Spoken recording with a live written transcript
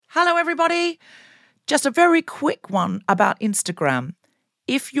Hello, everybody. Just a very quick one about Instagram.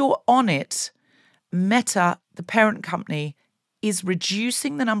 If you're on it, Meta, the parent company, is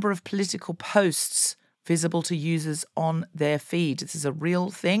reducing the number of political posts visible to users on their feed. This is a real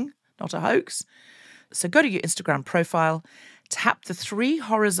thing, not a hoax. So go to your Instagram profile, tap the 3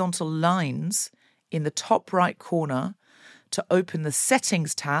 horizontal lines in the top right corner to open the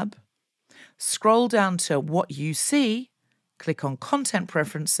Settings tab, scroll down to What You See, click on Content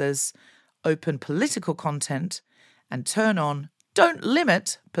Preferences, open Political Content, and turn on Don't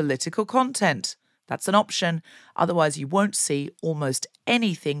Limit Political Content. That's an option. Otherwise, you won't see almost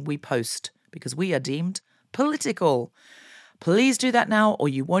anything we post because we are deemed political. Please do that now, or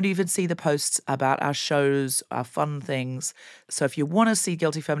you won't even see the posts about our shows, our fun things. So if you want to see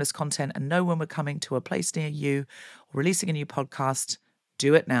Guilty Feminist content and know when we're coming to a place near you or releasing a new podcast,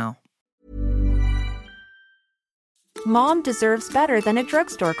 do it now. Mom deserves better than a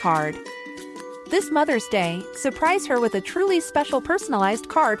drugstore card. This Mother's Day, surprise her with a truly special personalized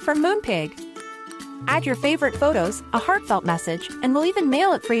card from Moonpig. Add your favorite photos, a heartfelt message, and we'll even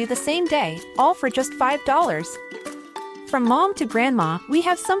mail it for you the same day, all for just $5. From mom to grandma, we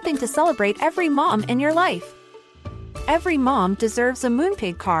have something to celebrate every mom in your life. Every mom deserves a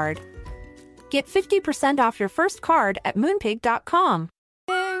Moonpig card. Get 50% off your first card at moonpig.com.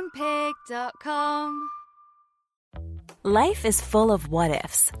 Moonpig.com. Life is full of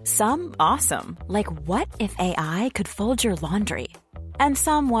what-ifs. Some awesome, like what if AI could fold your laundry? And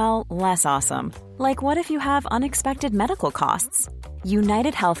some, well, less awesome, like what if you have unexpected medical costs?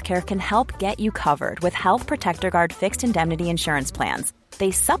 United Healthcare can help get you covered with Health Protector Guard fixed indemnity insurance plans. They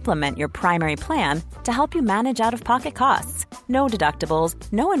supplement your primary plan to help you manage out-of-pocket costs. No deductibles,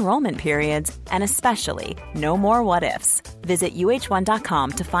 no enrollment periods, and especially no more what-ifs. Visit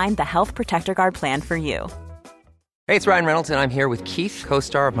uh1.com to find the Health Protector Guard plan for you. Hey, it's Ryan Reynolds, and I'm here with Keith,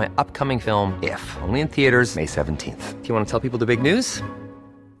 co-star of my upcoming film, If, only in theaters May 17th. Do you want to tell people the big news?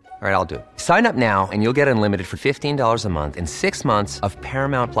 All right, I'll do it. Sign up now and you'll get unlimited for $15 a month and 6 months of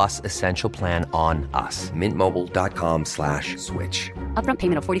Paramount Plus Essential Plan on us. MintMobile.com/switch. Upfront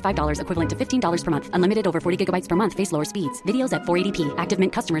payment of $45 equivalent to $15 per month. Unlimited over 40 gigabytes per month. Face lower speeds. Videos at 480p. Active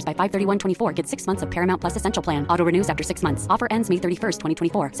Mint customers by 531.24 get 6 months of Paramount Plus Essential Plan. Auto renews after 6 months. Offer ends May 31st,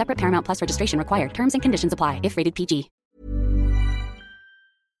 2024. Separate Paramount Plus registration required. Terms and conditions apply if rated PG.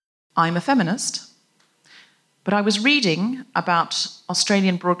 I'm a feminist. But I was reading about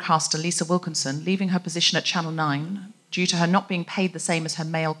Australian broadcaster Lisa Wilkinson leaving her position at Channel 9 due to her not being paid the same as her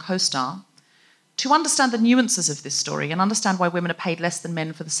male co-star, to understand the nuances of this story and understand why women are paid less than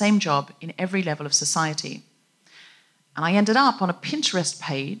men for the same job in every level of society. And I ended up on a Pinterest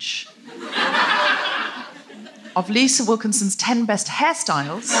page of Lisa Wilkinson's 10 best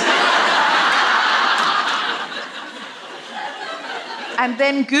hairstyles. And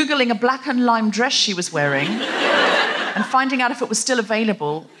then Googling a black and lime dress she was wearing and finding out if it was still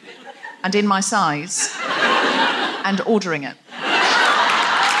available and in my size and ordering it.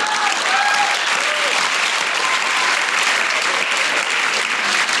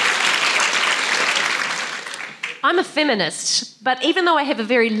 I'm a feminist, but even though I have a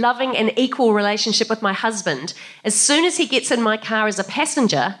very loving and equal relationship with my husband, as soon as he gets in my car as a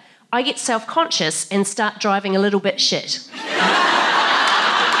passenger, I get self-conscious and start driving a little bit shit.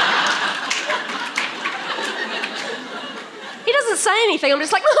 Say anything. I'm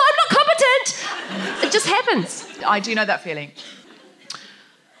just like, no, I'm not competent. It just happens. I do know that feeling.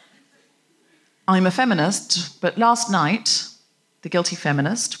 I'm a feminist, but last night, The Guilty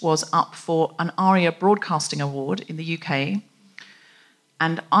Feminist was up for an ARIA Broadcasting Award in the UK,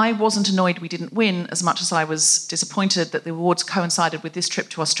 and I wasn't annoyed we didn't win as much as I was disappointed that the awards coincided with this trip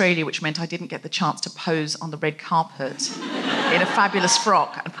to Australia, which meant I didn't get the chance to pose on the red carpet in a fabulous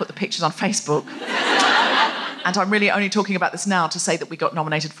frock and put the pictures on Facebook. And I'm really only talking about this now to say that we got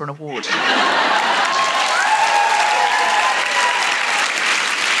nominated for an award.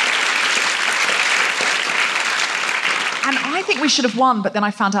 And I think we should have won, but then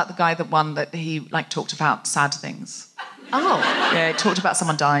I found out the guy that won that he talked about sad things. Oh. Yeah, he talked about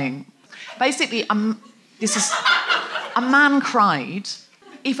someone dying. Basically, this is a man cried.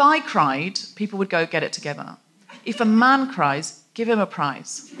 If I cried, people would go get it together. If a man cries, give him a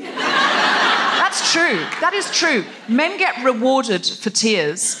prize. That's true. That is true. Men get rewarded for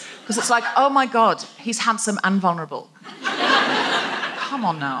tears because it's like, oh my God, he's handsome and vulnerable. Come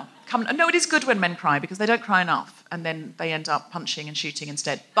on now. No, it is good when men cry because they don't cry enough and then they end up punching and shooting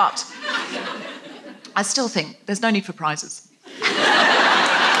instead. But I still think there's no need for prizes.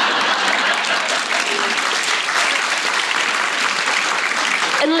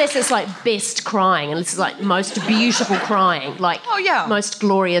 Unless it's like best crying, unless it's like most beautiful crying, like most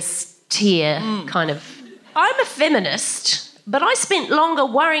glorious tear kind of. I'm a feminist, but I spent longer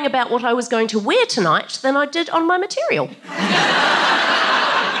worrying about what I was going to wear tonight than I did on my material.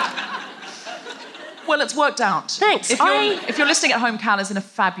 Well, it's worked out. Thanks. If you're listening at home, Cal is in a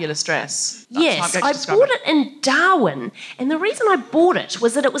fabulous dress. Yes, I bought it in Darwin, and the reason I bought it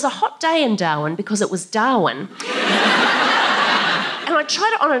was that it was a hot day in Darwin because it was Darwin. And I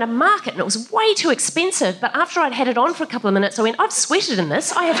tried it on at a market and it was way too expensive, but after I'd had it on for a couple of minutes, I went, I've sweated in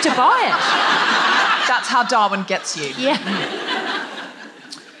this, I have to buy it. That's how Darwin gets you. Yeah.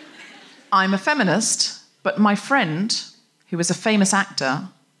 I'm a feminist, but my friend, who was a famous actor,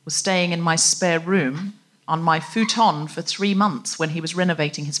 was staying in my spare room on my futon for 3 months when he was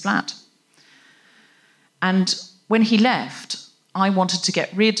renovating his flat. And when he left, I wanted to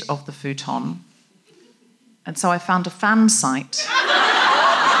get rid of the futon. And so I found a fan site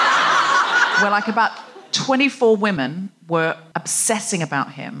where like about 24 women were obsessing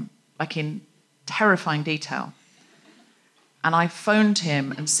about him, like in terrifying detail. And I phoned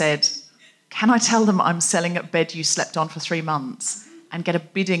him and said, can I tell them I'm selling a bed you slept on for 3 months and get a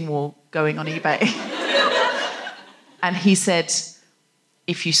bidding war going on eBay? And he said,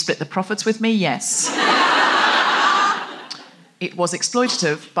 if you split the profits with me, yes. It was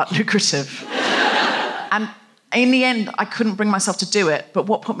exploitative, but lucrative. And in the end, I couldn't bring myself to do it, but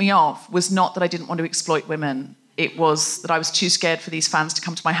what put me off was not that I didn't want to exploit women. It was that I was too scared for these fans to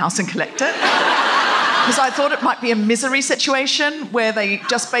come to my house and collect it. Because I thought it might be a misery situation where they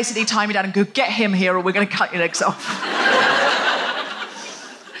just basically tie me down and go, get him here or we're going to cut your legs off.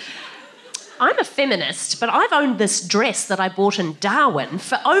 I'm a feminist, but I've owned this dress that I bought in Darwin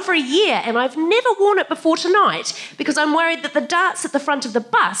for over a year and I've never worn it before tonight because I'm worried that the darts at the front of the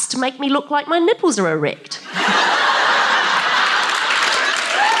bust make me look like my nipples are erect. I'm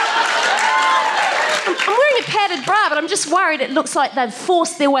wearing a padded bra, but I'm just worried it looks like they've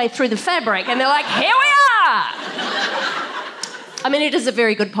forced their way through the fabric and they're like, here we are! I mean, it is a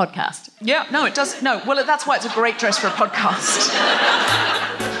very good podcast. Yeah, no, it does. No, well, that's why it's a great dress for a podcast.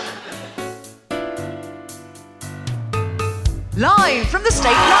 Live from the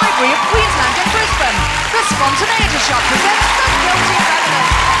State Library of Queensland in Brisbane, the Spontaneity Shop presents The Guilty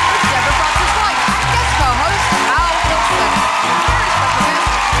Feminist with Deborah Francis-White, guest co-host Al Wilson, very special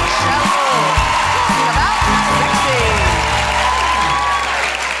guest Michelle Moore, talking about sexy.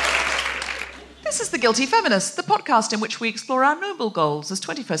 This is The Guilty Feminist, the podcast in which we explore our noble goals as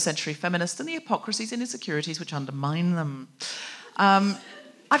 21st century feminists and the hypocrisies and insecurities which undermine them.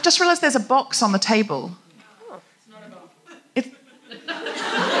 I've just realised there's a box on the table.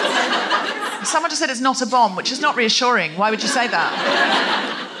 Someone just said it's not a bomb, which is not reassuring. Why would you say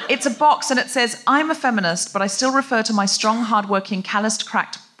that? It's a box and it says, I'm a feminist, but I still refer to my strong, hard-working, calloused,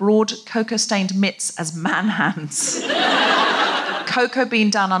 cracked, broad, cocoa-stained mitts as man hands. Cocoa bean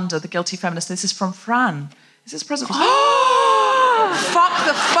down under, the guilty feminist. This is from Fran. Is this a present? Fuck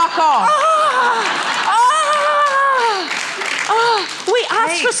the fuck off. We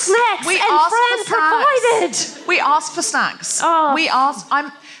asked for snacks and Fran provided. We asked for snacks. We asked...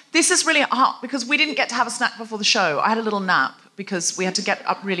 This is really hard because we didn't get to have a snack before the show. I had a little nap because we had to get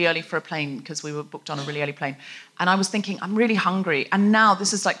up really early for a plane because we were booked on a really early plane. And I was thinking, I'm really hungry. And now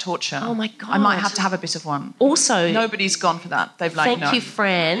this is like torture. Oh, my God. I might have to have a bit of one. Also... Nobody's gone for that. They've like, Thank you,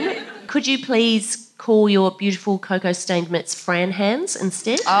 Fran. Could you please call your beautiful cocoa-stained mitts Fran hands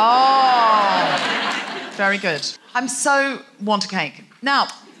instead? Oh, very good. I'm so want a cake. Now...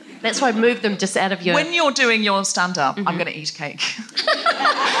 That's why I moved them just out of your... When you're doing your stand-up, I'm going to eat cake.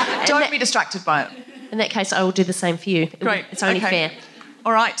 Don't be distracted by it. In that case, I will do the same for you. Great. It's only fair.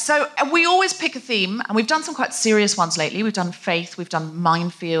 All right. So we always pick a theme, and we've done some quite serious ones lately. We've done faith, we've done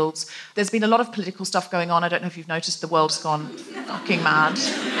minefields. There's been a lot of political stuff going on. I don't know if you've noticed the world's gone fucking mad.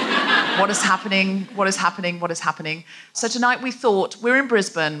 What is happening? What is happening? What is happening? So tonight we thought, we're in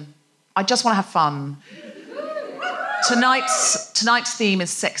Brisbane. I just want to have fun. Tonight's theme is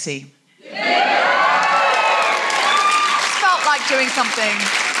sexy. Just felt like doing something.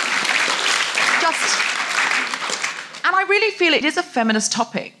 And I really feel it is a feminist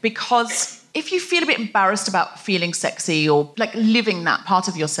topic because if you feel a bit embarrassed about feeling sexy or like living that part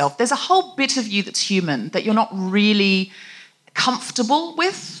of yourself, there's a whole bit of you that's human that you're not really comfortable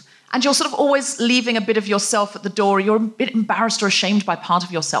with. And you're sort of always leaving a bit of yourself at the door. You're a bit embarrassed or ashamed by part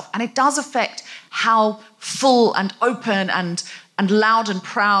of yourself. And it does affect how full and open and loud and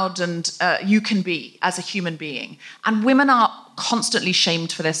proud and you can be as a human being. And women are constantly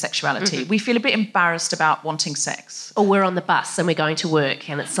shamed for their sexuality. Mm-hmm. We feel a bit embarrassed about wanting sex. Or we're on the bus and we're going to work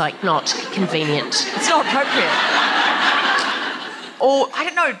and it's like not convenient. It's not appropriate. Or, I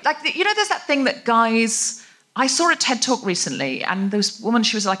don't know, like, there's that thing that guys... I saw a TED Talk recently, and this woman,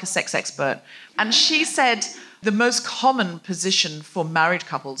 she was like a sex expert, and she said the most common position for married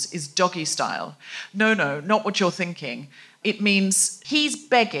couples is doggy style. No, not what you're thinking. It means he's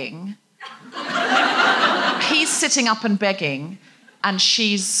begging, he's sitting up and begging, and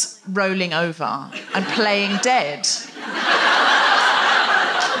she's rolling over and playing dead.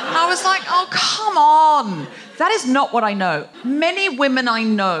 And I was like, oh, come on. That is not what I know. Many women I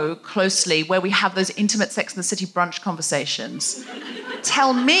know closely where we have those intimate Sex and the City brunch conversations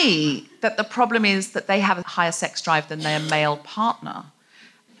tell me that the problem is that they have a higher sex drive than their male partner.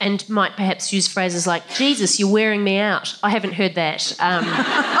 And might perhaps use phrases like, Jesus, you're wearing me out. I haven't heard that.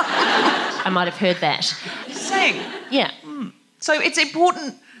 I might have heard that. Saying. Yeah. So it's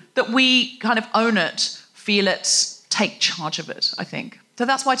important that we kind of own it, feel it, take charge of it, I think. So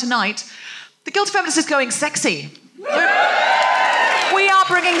that's why tonight... The Guilty Feminist is going sexy. We are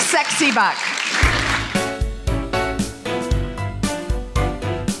bringing sexy back.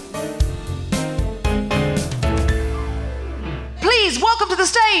 Please welcome to the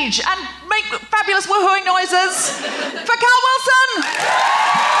stage and make fabulous woohooing noises for Cal Wilson.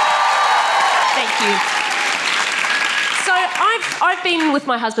 Thank you. So I've been with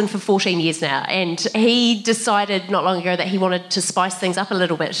my husband for 14 years now, and he decided not long ago that he wanted to spice things up a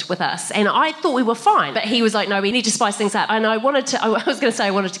little bit with us, and I thought we were fine, but he was like, no, we need to spice things up, and I wanted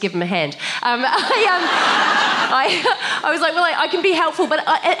to give him a hand. I was like, well, I can be helpful, but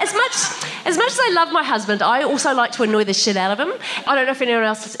as much as I love my husband, I also like to annoy the shit out of him. I don't know if anyone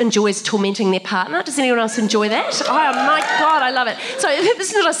else enjoys tormenting their partner. Does anyone else enjoy that? Oh, my God, I love it. So this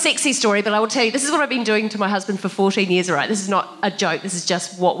is not a sexy story, but I will tell you, this is what I've been doing to my husband for 14 years, right? This is not a joke. This is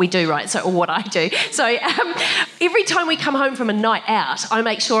just what we do, right? Or what I do. So every time we come home from a night out, I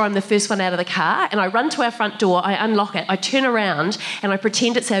make sure I'm the first one out of the car, and I run to our front door, I unlock it, I turn around, and I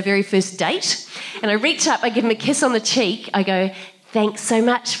pretend it's our very first date, and I reach up, I give him a kiss on the cheek, I go, thanks so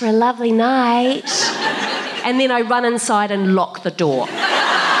much for a lovely night. And then I run inside and lock the door. So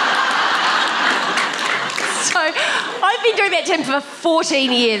I've been doing that to him for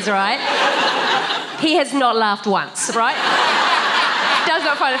 14 years, right? He has not laughed once, right? Does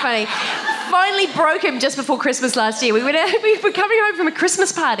not find it funny. Finally broke him just before Christmas last year. We were coming home from a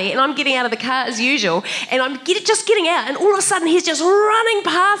Christmas party, and I'm getting out of the car as usual, and I'm just getting out, and all of a sudden he's just running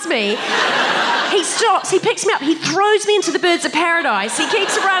past me. He stops, he picks me up, he throws me into the birds of paradise, he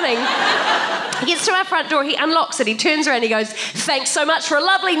keeps running. He gets to our front door, he unlocks it, he turns around, he goes, thanks so much for a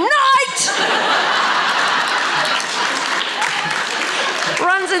lovely night!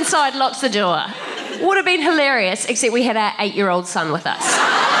 Runs inside, locks the door. Would have been hilarious, except we had our 8-year-old son with us.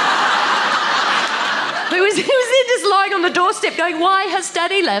 Who was then just lying on the doorstep going, why has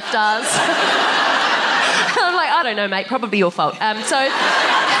Daddy left us? I'm like, I don't know, mate, probably your fault. So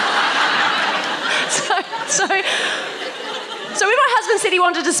when my husband said he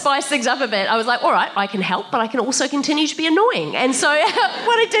wanted to spice things up a bit, I was like, all right, I can help, but I can also continue to be annoying. And so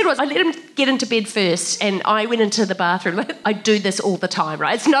what I did was I let him get into bed first, and I went into the bathroom. I do this all the time,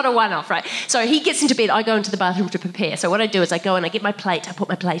 right? It's not a one-off, right? So he gets into bed, I go into the bathroom to prepare. So what I do is I go and I get my plate, I put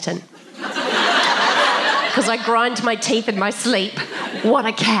my plate in. Because I grind my teeth in my sleep. What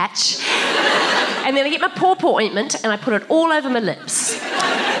a catch. And then I get my pawpaw ointment and I put it all over my lips.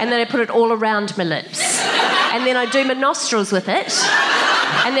 And then I put it all around my lips. And then I do my nostrils with it.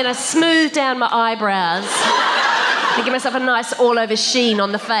 And then I smooth down my eyebrows. I give myself a nice all-over sheen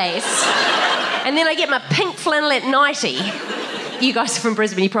on the face. And then I get my pink flannelette nightie. You guys are from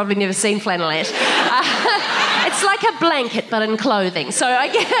Brisbane, you've probably never seen flannelette. It's like a blanket, but in clothing. So I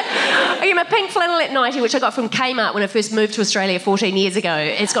get my pink flannelette nightie, which I got from Kmart when I first moved to Australia 14 years ago.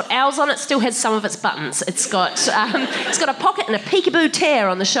 It's got owls on it, still has some of its buttons. It's got a pocket and a peekaboo tear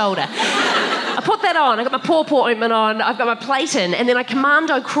on the shoulder. I put that on, I got my pawpaw ointment on, I've got my plate in, and then I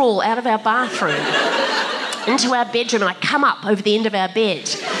commando crawl out of our bathroom into our bedroom, and I come up over the end of our bed.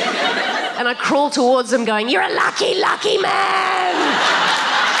 And I crawl towards him going, you're a lucky, lucky man!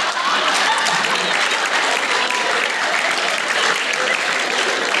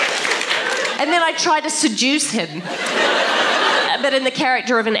 And then I try to seduce him, but in the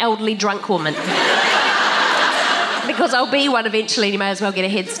character of an elderly drunk woman. Because I'll be one eventually, and you may as well get a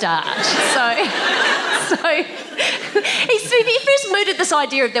head start. So he first mooted this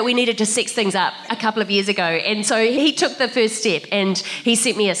idea that we needed to sex things up a couple of years ago, and so he took the first step and he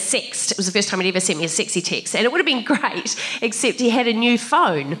sent me a sext. It was the first time he'd ever sent me a sexy text, and it would have been great, except he had a new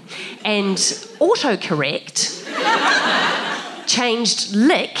phone, and autocorrect changed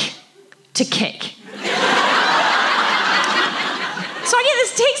lick to kick. So I get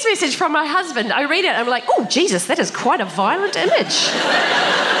this text message from my husband. I read it and I'm like, oh, Jesus, that is quite a violent image.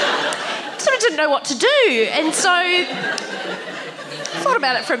 Sort of didn't know what to do. And so I thought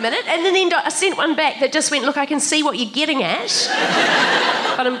about it for a minute and then I sent one back that just went, look, I can see what you're getting at,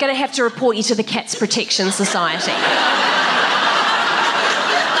 but I'm going to have to report you to the Cats Protection Society.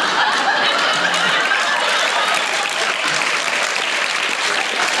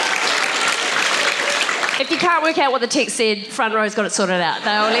 If you can't work out what the text said, front row's got it sorted out.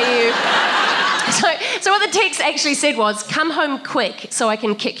 They'll let you... So what the text actually said was, come home quick so I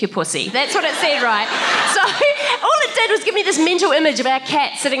can kick your pussy. That's what it said, right? So all it did was give me this mental image of our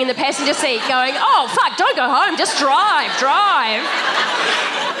cat sitting in the passenger seat going, oh, fuck, don't go home, just drive.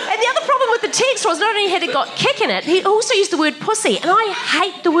 And the other problem with the text was not only had it got kick in it, he also used the word pussy. And I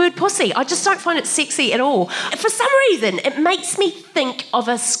hate the word pussy. I just don't find it sexy at all. For some reason, it makes me think of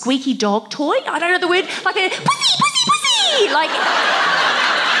a squeaky dog toy. I don't know the word, like a pussy. Like,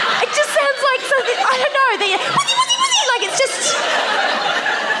 it just sounds like something, I don't know, pussy. Like it's just,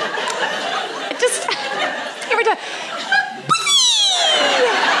 every time, pussy.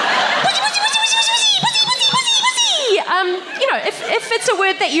 If it's a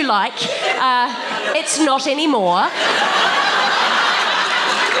word that you like, it's not anymore.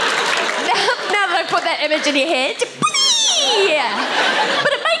 Now that I've put that image in your head, pussy.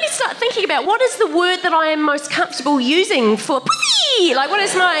 But it made me start thinking about what is the word that I am most comfortable using for pussy? Like, what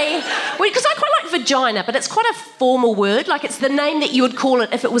is my... Because I quite like vagina, but it's quite a formal word. Like, it's the name that you would call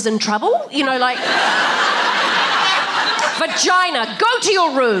it if it was in trouble. You know, like... Vagina, go to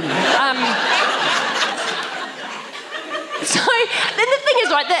your room. So then the thing is,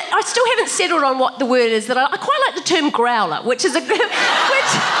 right, that I still haven't settled on what the word is. That I quite like the term growler, which is which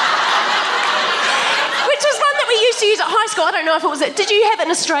was one that we used to use at high school. I don't know if it was... Did you have it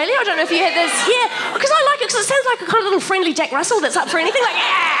in Australia? I don't know if you had this. Yeah, because I like it because it sounds like a kind of little friendly Jack Russell that's up for anything. Like,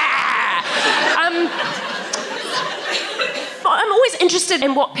 I'm always interested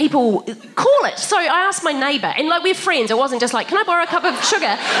in what people call it. So I asked my neighbour, and like we're friends, it wasn't just like, can I borrow a cup of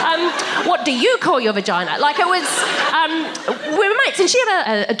sugar? What do you call your vagina? Like it was, we were mates, and she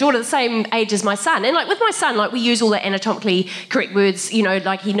had a daughter the same age as my son. And like with my son, like we use all the anatomically correct words, you know,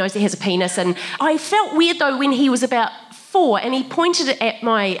 like he knows he has a penis. And I felt weird though when he was about 4 and he pointed at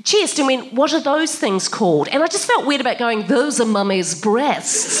my chest and went, what are those things called? And I just felt weird about going, those are mummy's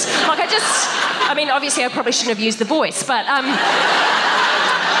breasts. Like I mean, obviously I probably shouldn't have used the voice, but... And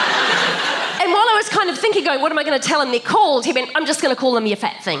while I was kind of thinking, going, what am I going to tell him they're called? He went, I'm just going to call them your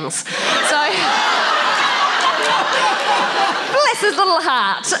fat things. So... Bless his little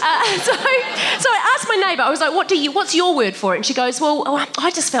heart. So I asked my neighbour, I was like, what's your word for it? And she goes, well,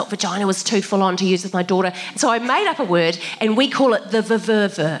 I just felt vagina was too full on to use with my daughter. So I made up a word and we call it the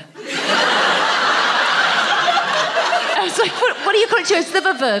verver. I was like, what do you call it? She goes, the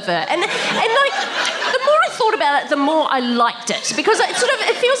verver. And like, the more I thought about it, the more I liked it. Because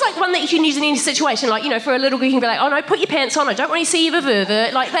it feels like one that you can use in any situation. Like, you know, for a little girl, you can be like, oh no, put your pants on, I don't want to see your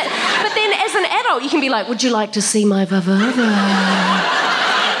verver. Like that. But then as an adult, you can be like, would you like to see my verver?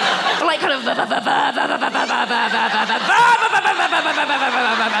 Like kind of... What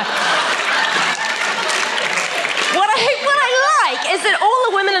I like is that all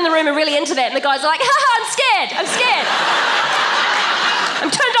the women in the room are really into that, and the guys are like, ha, I'm scared. I'm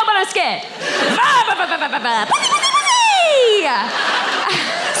turned on, but I'm scared.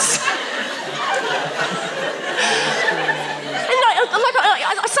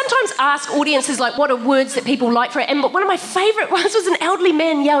 I sometimes ask audiences, like, what are words that people like for it? And one of my favourite ones was an elderly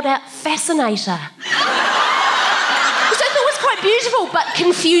man yelled out, fascinator. Which I thought was quite beautiful, but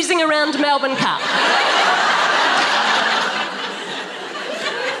confusing around Melbourne Cup.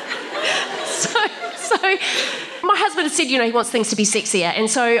 So my husband has said, you know, he wants things to be sexier. And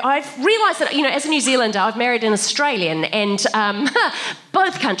so I've realised that, you know, as a New Zealander, I've married an Australian, and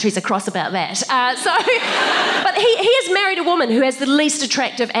both countries are cross about that. But he has married a woman who has the least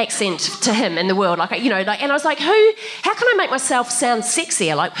attractive accent to him in the world. Like, you know, like, and I was like, how can I make myself sound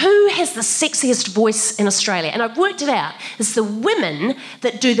sexier? Like, who has the sexiest voice in Australia? And I've worked it out. It's the women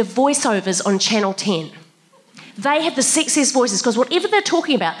that do the voiceovers on Channel 10. They have the sexiest voices because whatever they're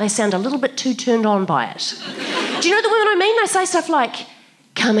talking about, they sound a little bit too turned on by it. Do you know the women I mean? They say stuff like,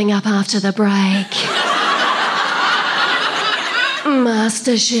 coming up after the break,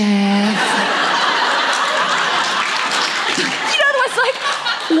 MasterChef. You know, it's like,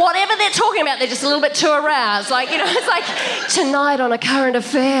 whatever they're talking about, they're just a little bit too aroused. Like, you know, it's like, tonight on A Current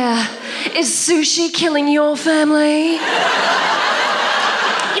Affair, is sushi killing your family?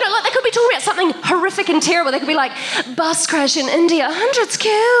 You know, like they could be talking about something horrific and terrible. They could be like, bus crash in India, hundreds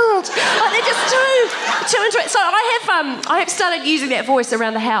killed. Like, they're just too into it. So I have started using that voice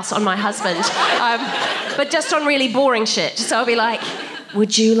around the house on my husband, but just on really boring shit. So I'll be like,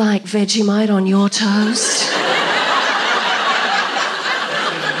 would you like Vegemite on your toast?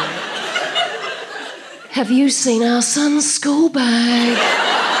 Have you seen our son's school bag?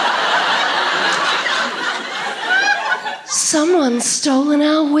 Someone's stolen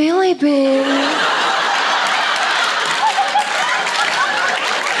our wheelie bin.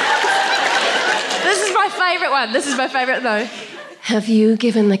 This is my favourite one. This is my favourite, though. Have you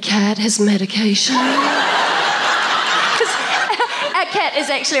given the cat his medication? Because our cat is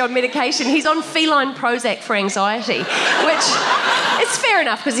actually on medication. He's on feline Prozac for anxiety, which is fair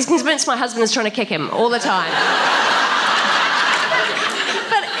enough because he's convinced my husband is trying to kick him all the time.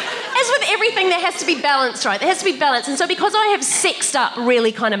 Everything there has to be balanced, right? There has to be balance. And so because I have sexed up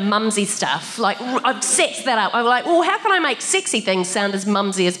really kind of mumsy stuff, like I've sexed that up, I'm like, well, how can I make sexy things sound as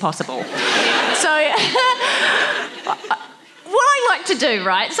mumsy as possible? So what I like to do,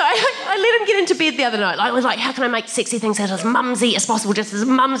 right? So I let him get into bed the other night. I was like, how can I make sexy things sound as mumsy as possible, just as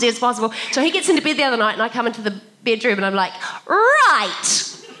mumsy as possible? So he gets into bed the other night and I come into the bedroom and I'm like,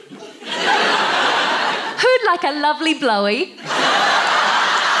 right. Who'd like a lovely blowy?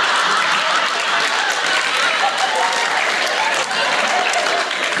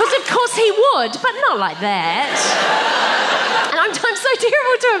 Of course he would, but not like that. And I'm so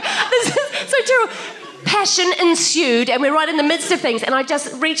terrible to him. This is so terrible. Passion ensued, and we're right in the midst of things, and I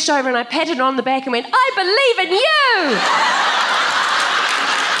just reached over and I patted her on the back and went, I believe in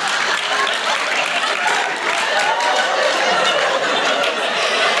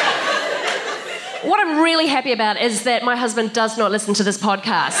you! What I'm really happy about is that my husband does not listen to this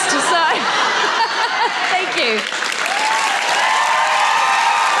podcast. So, thank you.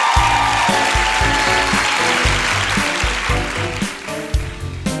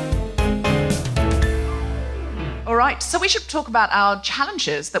 All right, so we should talk about our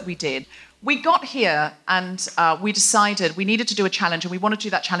challenges that we did. We got here and we decided we needed to do a challenge, and we wanted to do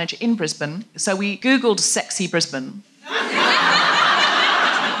that challenge in Brisbane. So we Googled sexy Brisbane.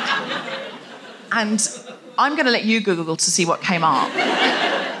 And I'm going to let you Google to see what came up.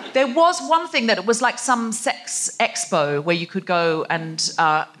 There was one thing that it was like some sex expo where you could go and,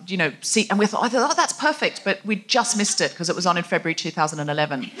 see. And I thought, oh, that's perfect. But we just missed it because it was on in February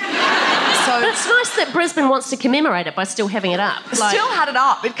 2011. So it's nice that Brisbane wants to commemorate it by still having it up. Still had it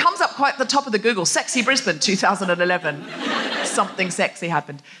up. It comes up quite at the top of the Google. Sexy Brisbane 2011. Something sexy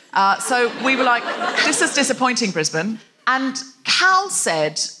happened. So we were like, this is disappointing, Brisbane. And Cal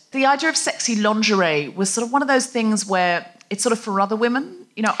said the idea of sexy lingerie was sort of one of those things where it's sort of for other women.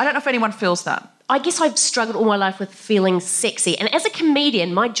 You know, I don't know if anyone feels that. I guess I've struggled all my life with feeling sexy. And as a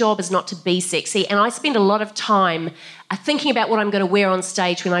comedian, my job is not to be sexy. And I spend a lot of time thinking about what I'm going to wear on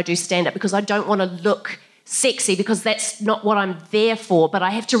stage when I do stand-up because I don't want to look sexy because that's not what I'm there for. But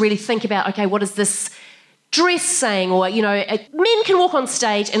I have to really think about, okay, what is this dress saying? Or, you know, men can walk on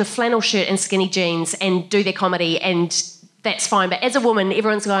stage in a flannel shirt and skinny jeans and do their comedy and that's fine. But as a woman,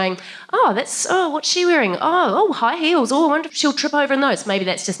 everyone's going, what's she wearing? Oh, high heels. Oh, I wonder if she'll trip over in those. Maybe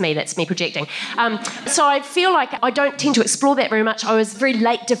that's just me. That's me projecting. So I feel like I don't tend to explore that very much. I was a very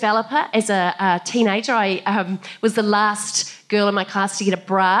late developer as a teenager. I was the last girl in my class to get a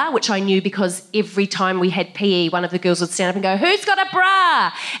bra, which I knew because every time we had PE, one of the girls would stand up and go, who's got a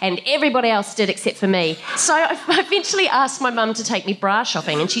bra? And everybody else did except for me. So I eventually asked my mum to take me bra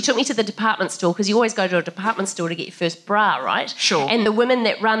shopping, and she took me to the department store because you always go to a department store to get your first bra, right? Sure. And the women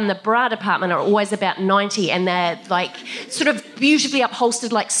that run the bra department are always about 90 and they're like sort of beautifully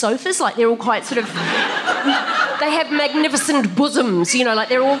upholstered like sofas, like they're all quite sort of, they have magnificent bosoms, you know, like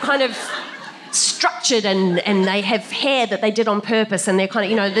they're all kind of structured and they have hair that they did on purpose and they're kind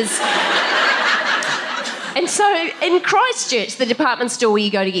of, you know, there's... And so in Christchurch, the department store where you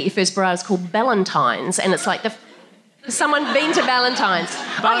go to get your first bra is called Ballantyne's, and it's like someone been to Ballantyne's?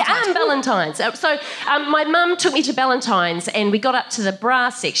 I am Ballantyne's. So my mum took me to Ballantyne's and we got up to the bra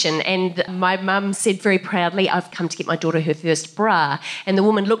section and my mum said very proudly, I've come to get my daughter her first bra. And the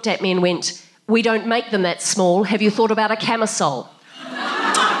woman looked at me and went, we don't make them that small. Have you thought about a camisole?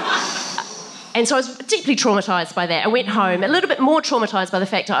 And so I was deeply traumatised by that. I went home, a little bit more traumatised by the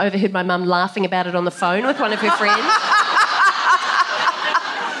fact I overheard my mum laughing about it on the phone with one of her friends.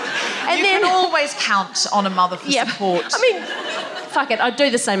 And you can always count on a mother for support. I mean, fuck it, I'd do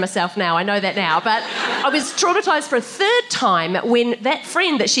the same myself now, I know that now. But I was traumatised for a third time when that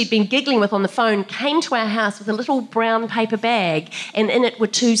friend that she'd been giggling with on the phone came to our house with a little brown paper bag, and in it were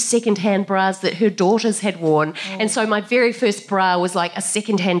 2 second-hand bras that her daughters had worn. And so my very first bra was like a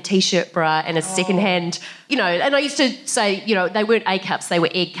second-hand T-shirt bra and a second-hand, and I used to say, they weren't A-cups, they were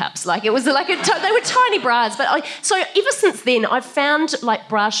egg cups. Like, it was like, they were tiny bras. But so ever since then, I've found, like,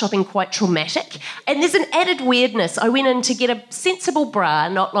 bra shopping quite traumatic. And there's an added weirdness. I went in to get a sensible bra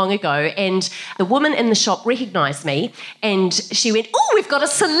not long ago, and the woman in the shop recognised me, and she went, "Oh, we've got a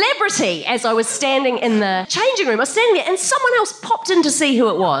celebrity," as I was standing in the changing room. I was standing there, and someone else popped in to see who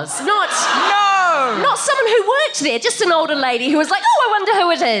it was. Not someone who worked there, just an older lady who was like, "Oh, I wonder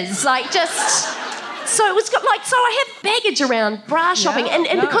who it is." Like, just... So it was so I have baggage around bra shopping,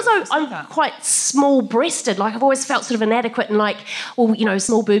 and because I'm quite small-breasted, like I've always felt sort of inadequate and like, well,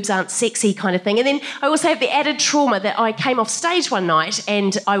 small boobs aren't sexy kind of thing. And then I also have the added trauma that I came off stage one night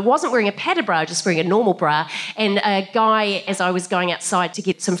and I wasn't wearing a padded bra, I was just wearing a normal bra, and a guy, as I was going outside to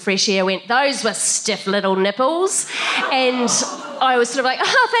get some fresh air, went, "Those were stiff little nipples," and I was sort of like,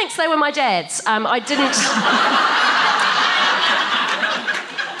 "Oh, thanks, they were my dad's." I didn't...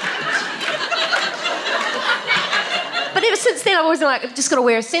 But ever since then, I've always been like, I've just got to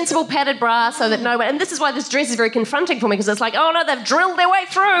wear a sensible padded bra so that no one... And this is why this dress is very confronting for me, because it's like, oh no, they've drilled their way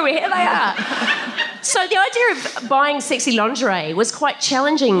through. Here they are. So the idea of buying sexy lingerie was quite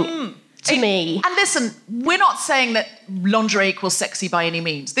challenging to me. And listen, we're not saying that lingerie equals sexy by any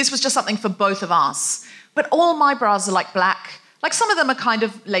means. This was just something for both of us. But all my bras are like black. Like, some of them are kind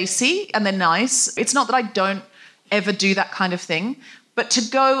of lacy and they're nice. It's not that I don't ever do that kind of thing. But to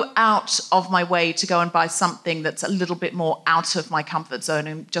go out of my way to go and buy something that's a little bit more out of my comfort zone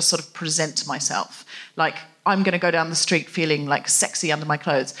and just sort of present myself, like I'm going to go down the street feeling like sexy under my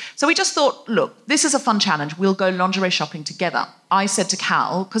clothes. So we just thought, look, this is a fun challenge. We'll go lingerie shopping together. I said to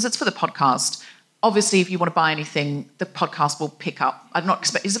Cal, because it's for the podcast, obviously if you want to buy anything, the podcast will pick up.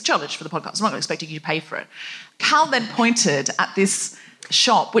 It's a challenge for the podcast. I'm not expecting you to pay for it. Cal then pointed at this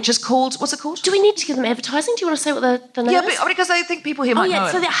shop, which is called... What's it called? Do we need to give them advertising? Do you want to say what the name is? Yeah, because I think people here might know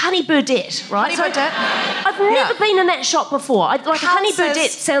it. So they're Honey Burdette, right? Honey Burdette. I've never been in that shop before. Honey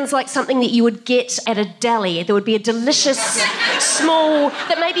Burdette sounds like something that you would get at a deli. There would be a delicious small...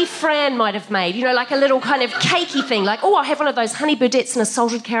 that maybe Fran might have made, like a little kind of cakey thing, like, oh, I'll have one of those Honey Burdettes and a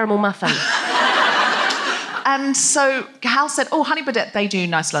salted caramel muffin. And so Hal said, oh, Honey Burdette, they do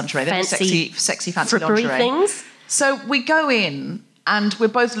nice lingerie. They do sexy fancy lingerie. Things. So we go in and we're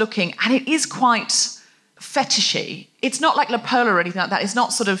both looking, and it is quite fetishy. It's not like La Pola or anything like that. It's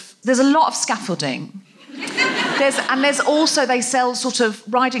not sort of... There's a lot of scaffolding. There's also, they sell sort of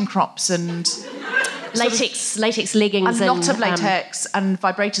riding crops and... Latex leggings. A lot of latex and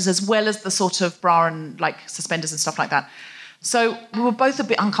vibrators, as well as the sort of bra and like suspenders and stuff like that. So we were both a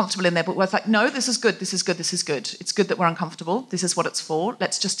bit uncomfortable in there, but we're like, no, this is good, this is good, this is good. It's good that we're uncomfortable. This is what it's for.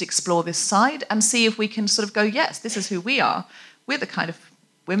 Let's just explore this side and see if we can sort of go, yes, this is who we are. We're the kind of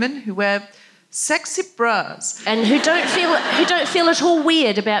women who wear sexy bras. And who don't feel at all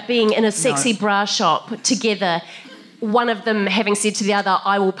weird about being in a sexy bra shop together, one of them having said to the other,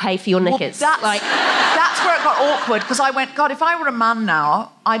 I will pay for your knickers. That's where it got awkward, because I went, God, if I were a man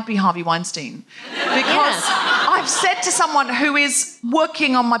now, I'd be Harvey Weinstein. Because I've said to someone who is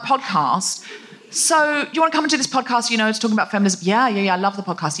working on my podcast, so do you want to come and do this podcast, it's talking about feminism? Yeah, I love the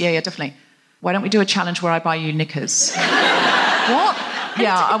podcast. Yeah, definitely. Why don't we do a challenge where I buy you knickers? What?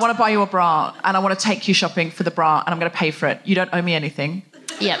 Yeah, I want to buy you a bra and I want to take you shopping for the bra and I'm going to pay for it. You don't owe me anything.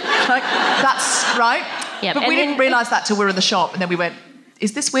 Yep. That's right. Yep. But we didn't realise that till we were in the shop, and then we went,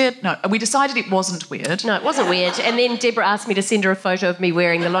 is this weird? No. And we decided it wasn't weird. No, it wasn't weird. And then Deborah asked me to send her a photo of me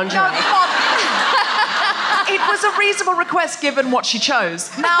wearing the lingerie. No, come on. It was a reasonable request given what she chose.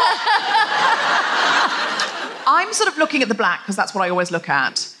 Now, I'm sort of looking at the black because that's what I always look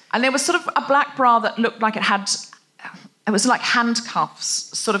at. And there was sort of a black bra that looked like it was like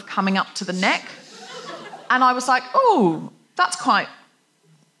handcuffs sort of coming up to the neck. And I was like, oh, that's quite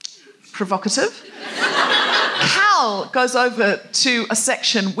provocative. Cal goes over to a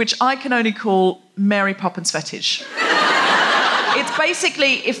section which I can only call Mary Poppins fetish. It's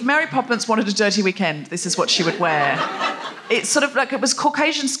basically, if Mary Poppins wanted a dirty weekend, this is what she would wear. It's sort of like, it was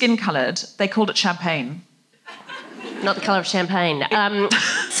Caucasian skin-coloured. They called it champagne. Not the colour of champagne.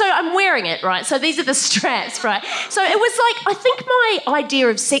 So I'm wearing it, right? So these are the straps, right? So it was like, I think my idea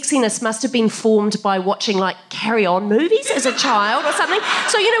of sexiness must have been formed by watching like Carry On movies as a child or something.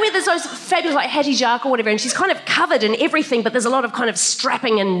 So where there's those fabulous like Hattie Jacques or whatever, and she's kind of covered in everything, but there's a lot of kind of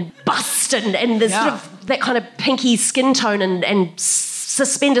strapping and bust and there's sort of that kind of pinky skin tone and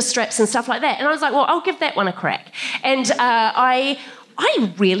suspender straps and stuff like that. And I was like, well, I'll give that one a crack. And I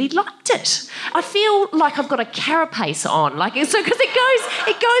I really liked it. I feel like I've got a carapace on, because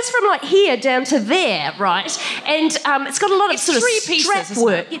it goes from like here down to there, right? And it's got a lot of It's sort of 3 pieces, strap isn't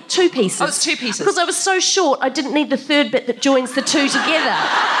work. it? Yeah, 2 pieces. Oh, it's 2 pieces. Because I was so short, I didn't need the third bit that joins the two together.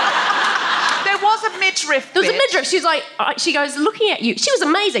 There was a midriff There was a bit. midriff. She was like, she goes, looking at you. She was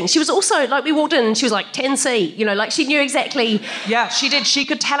amazing. She was also, like, we walked in and she was like 10C, like she knew exactly. Yeah, she did. She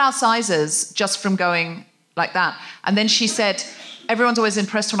could tell our sizes just from going like that. And then she said, everyone's always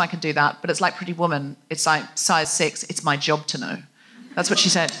impressed when I can do that, but it's like Pretty Woman. It's like size 6. It's my job to know. That's what she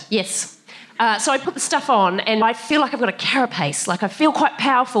said. Yes. So I put the stuff on and I feel like I've got a carapace. Like I feel quite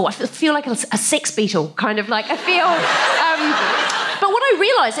powerful. I feel like a sex beetle, kind of like I feel... but what I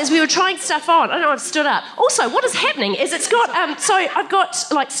realised as we were trying stuff on, I don't know, I've stood up. Also, what is happening is it's got... so I've got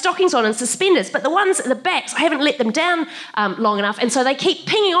like stockings on and suspenders, but the ones at the backs, I haven't let them down long enough, and so they keep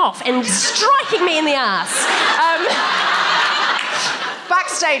pinging off and striking me in the ass.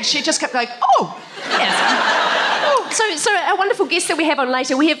 Backstage, she just kept going, oh! Yes. So our wonderful guest that we have on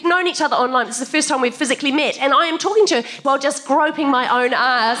later, we have known each other online. This is the first time we've physically met, and I am talking to her while just groping my own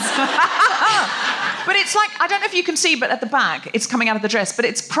ass. But it's like, I don't know if you can see, but at the back, it's coming out of the dress, but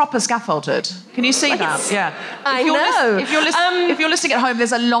it's proper scaffolded. Can you see that? Yeah. I know. If you're listening at home,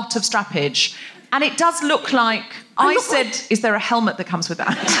 there's a lot of strappage. And it does look like... is there a helmet that comes with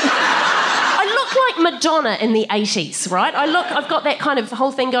that? I look like Madonna in the 80s, right? I've got that kind of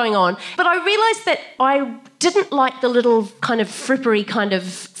whole thing going on. But I realised that I didn't like the little kind of frippery kind of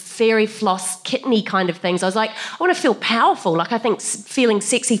fairy floss kitteny kind of things. I was like, I want to feel powerful. Like I think feeling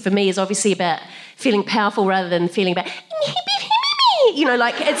sexy for me is obviously about feeling powerful rather than feeling about...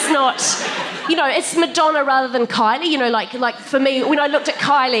 it's not... it's Madonna rather than Kylie. Like for me, when I looked at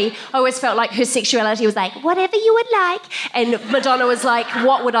Kylie, I always felt like her sexuality was like, whatever you would like. And Madonna was like,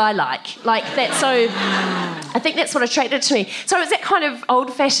 what would I like? Like that, so... I think that's what attracted it to me. So it was that kind of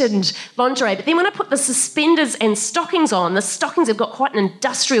old-fashioned lingerie. But then when I put the suspenders and stockings on, the stockings have got quite an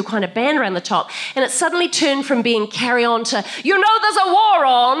industrial kind of band around the top, and it suddenly turned from being carry-on to, there's a war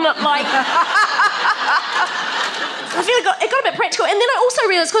on, like... I feel it got a bit practical. And then I also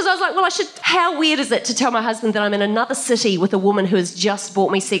realised, because I was like, how weird is it to tell my husband that I'm in another city with a woman who has just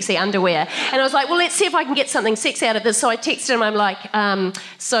bought me sexy underwear? And I was like, well, let's see if I can get something sexy out of this. So I texted him, I'm like,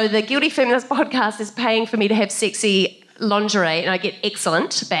 so the Guilty Feminist podcast is paying for me to have sexy lingerie, and I get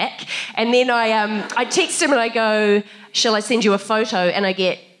excellent back. And then I text him and I go, shall I send you a photo? And I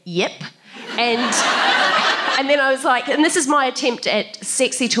get, yep. And then I was like, and this is my attempt at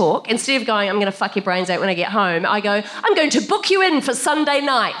sexy talk. Instead of going, I'm going to fuck your brains out when I get home, I go, I'm going to book you in for Sunday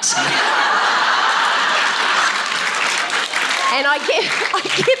night. And I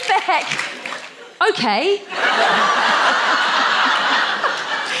get back, okay.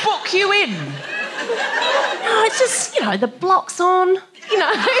 Book you in? No, it's just, the block's on. The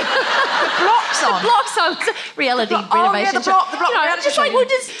block's on? The block's on. Reality renovation. Oh, yeah, the block reality just show.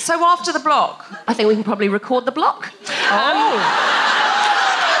 like, So after the block? I think we can probably record the block.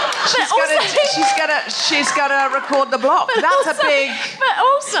 She's gonna record the block. That's a big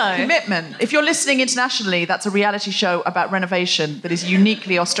commitment. If you're listening internationally, that's a reality show about renovation that is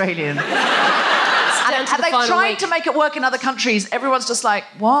uniquely Australian. And they've tried to make it work in other countries. Everyone's just like,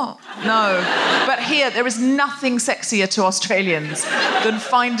 what? No. But here, there is nothing sexier to Australians than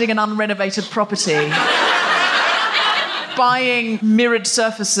finding an unrenovated property, buying mirrored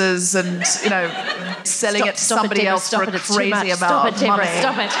surfaces and, selling it to somebody else for a crazy amount of money.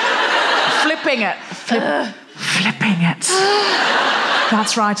 Stop it. Flipping it. Flipping it.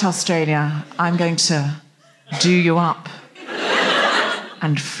 That's right, Australia. I'm going to do you up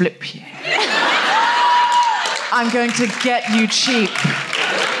and flip you. I'm going to get you cheap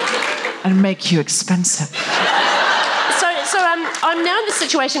and make you expensive. So I'm now in the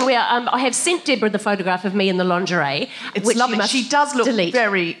situation where I have sent Deborah the photograph of me in the lingerie. It's lovely. She does look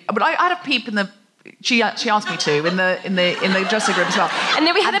very... But I had a peep in the... She asked me to in the dressing room as well. And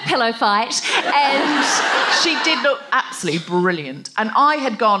then we had a pillow fight, and she did look absolutely brilliant. And I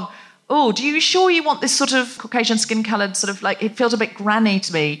had gone, oh, do you sure you want this sort of Caucasian skin-coloured sort of like... It feels a bit granny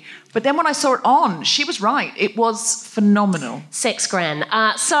to me. But then when I saw it on, she was right. It was phenomenal. Sex gran. But now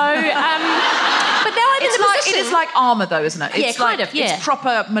I'm in the position... It is like armour, though, isn't it? It's kind of. It's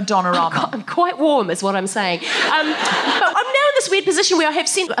proper Madonna armour. I'm quite warm, is what I'm saying. But I'm now in this weird position where I have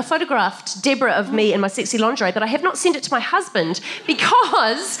sent a photographed Deborah of me in my sexy lingerie, but I have not sent it to my husband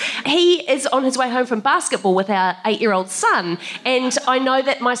because he is on his way home from basketball with our 8-year-old son, and I know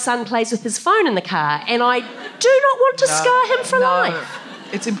that my son plays with his phone in the car, and I do not want to scar him for life.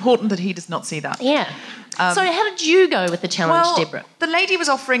 It's important that he does not see that. Yeah. So how did you go with the challenge, Deborah? The lady was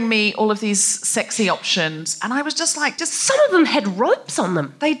offering me all of these sexy options, and I was just like, some of them had ropes on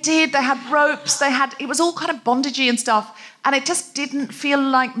them. They did. They had ropes. It was all kind of bondagey and stuff, and it just didn't feel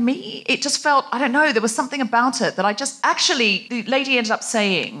like me. It just felt, I don't know, there was something about it that actually, the lady ended up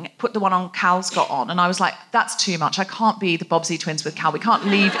saying, put the one on Cal's got on, and I was like, that's too much. I can't be the Bobbsey twins with Cal. We can't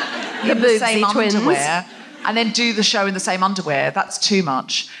leave in the same underwear and then do the show in the same underwear. That's too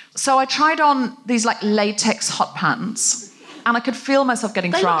much. So I tried on these like latex hot pants, and I could feel myself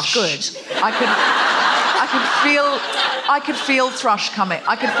getting thrush. They looked good. I could feel thrush coming.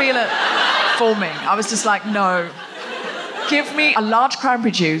 I could feel it forming. I was just like, no. Give me a large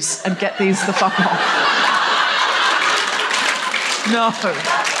cranberry juice and get these the fuck off.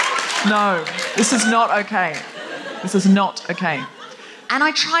 No. This is not okay. This is not okay. And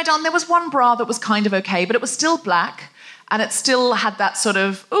I tried on, there was one bra that was kind of okay, but it was still black, and it still had that sort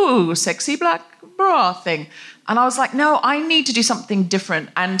of, ooh, sexy black bra thing. And I was like, no, I need to do something different.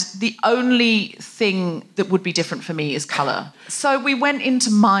 And the only thing that would be different for me is colour. So we went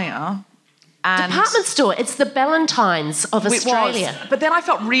into Maya. And department store. It's the Ballantines of Australia. It was. But then I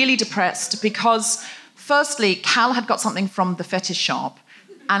felt really depressed because, firstly, Cal had got something from the fetish shop,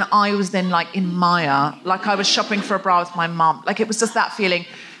 and I was then like in Maya, like I was shopping for a bra with my mum. Like it was just that feeling.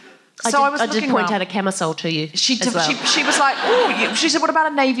 So I did point out a camisole to you. She was like, oh, she said, what about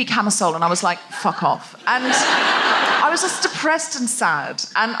a navy camisole? And I was like, fuck off. And I was just depressed and sad.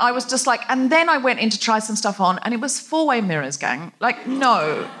 And I was just like, and then I went in to try some stuff on, and it was four-way mirrors, gang. Like,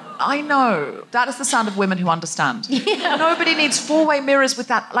 no. I know. That is the sound of women who understand. Yeah. Nobody needs four-way mirrors with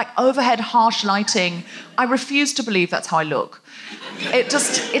that, like, overhead harsh lighting. I refuse to believe that's how I look.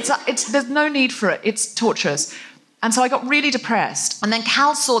 There's no need for it. It's torturous. And so I got really depressed. And then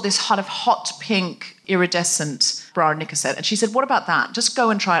Cal saw this kind of hot pink iridescent bra Nika said, and she said, what about that? Just go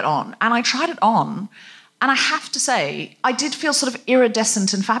and try it on. And I tried it on, and I have to say, I did feel sort of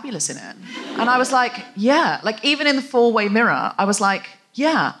iridescent and fabulous in it. And I was like, yeah, like even in the four-way mirror, I was like,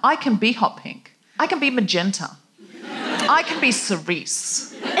 yeah, I can be hot pink. I can be magenta. I can be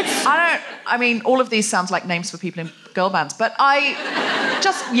cerise. I mean, all of these sounds like names for people in girl bands, but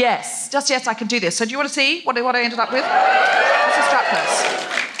yes, I can do this. So do you want to see what I ended up with? It's a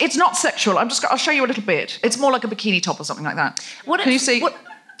strapless. It's not sexual. I'll show you a little bit. It's more like a bikini top or something like that. Can you see?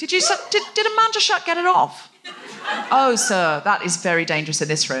 Did a man just get it off? Oh, sir, that is very dangerous in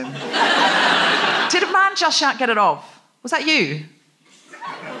this room. Did a man just get it off? Was that you?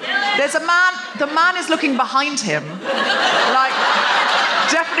 There's a man, the man is looking behind him. Like,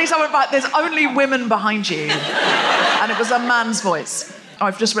 definitely someone, but there's only women behind you. And it was a man's voice. Oh,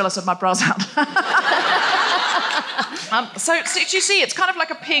 I've just realised I have my bra's out. So do you see, it's kind of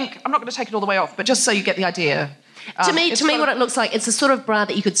like a pink, I'm not going to take it all the way off, but just so you get the idea. To me, what it looks like, it's the sort of bra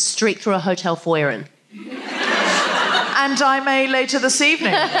that you could streak through a hotel foyer in. And I may later this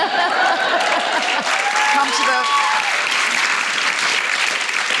evening.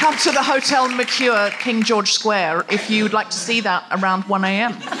 Come to the Hotel Mercure, King George Square, if you'd like to see that around 1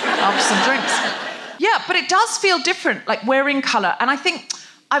 a.m. after some drinks. Yeah, but it does feel different, like wearing colour. And I think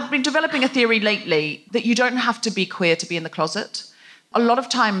I've been developing a theory lately that you don't have to be queer to be in the closet. A lot of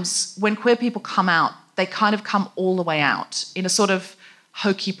times when queer people come out, they kind of come all the way out in a sort of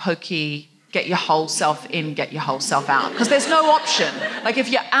hokey-pokey, get your whole self in, get your whole self out. Because there's no option. Like, if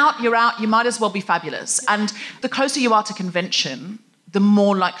you're out, you might as well be fabulous. And the closer you are to convention, the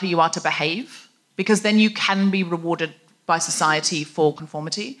more likely you are to behave, because then you can be rewarded by society for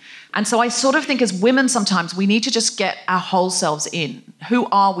conformity. And so I sort of think as women sometimes we need to just get our whole selves in. Who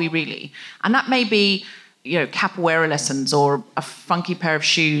are we really? And that may be, capoeira lessons, or a funky pair of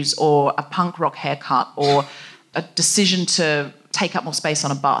shoes, or a punk rock haircut, or a decision to take up more space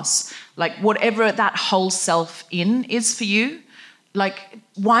on a bus. Like, whatever that whole self in is for you, like,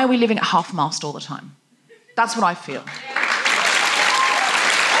 why are we living at half-mast all the time? That's what I feel.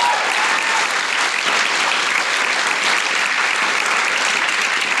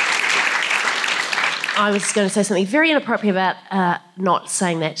 I was going to say something very inappropriate about not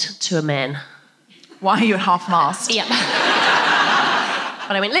saying that to a man. Why are you at half-mast? Yeah.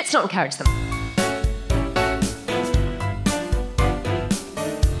 But I mean, let's not encourage them.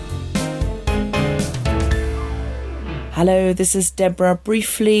 Hello, this is Deborah,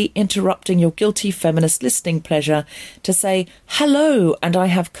 briefly interrupting your guilty feminist listening pleasure to say hello, and I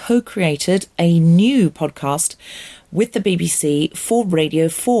have co-created a new podcast with the BBC for Radio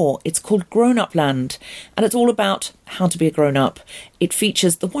 4. It's called Grown Up Land, and it's all about how to be a grown-up. It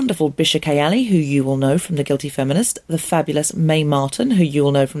features the wonderful Bisha K. Ali, who you will know from The Guilty Feminist, the fabulous Mae Martin, who you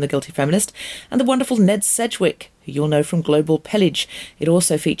will know from The Guilty Feminist, and the wonderful Ned Sedgwick, who you'll know from Global Pillage. It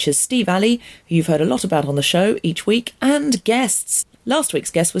also features Steve Alley, who you've heard a lot about on the show each week, and guests. Last week's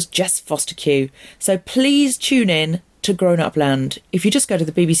guest was Jess Foster-Q. So please tune in to Grown Up Land. If you just go to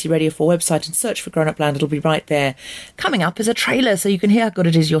the BBC Radio 4 website and search for Grown Up Land, it'll be right there. Coming up is a trailer so you can hear how good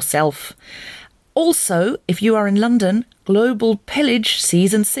it is yourself. Also, if you are in London, Global Pillage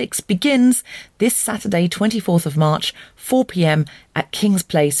Season 6 begins this Saturday, 24th of March, 4 p.m. at King's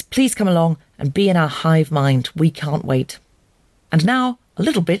Place. Please come along and be in our hive mind. We can't wait. And now, a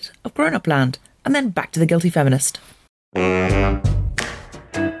little bit of Grown Up Land, and then back to The Guilty Feminist.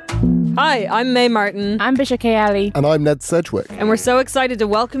 Hi, I'm Mae Martin. I'm Bisha K. Ali. And I'm Ned Sedgwick. And we're so excited to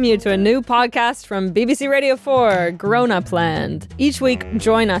welcome you to a new podcast from BBC Radio 4, Grown Up Land. Each week,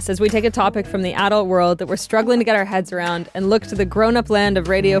 join us as we take a topic from the adult world that we're struggling to get our heads around and look to the grown up land of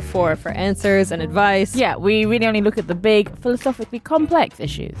Radio 4 for answers and advice. Yeah, we really only look at the big, philosophically complex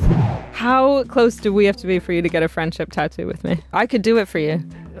issues. How close do we have to be for you to get a friendship tattoo with me? I could do it for you.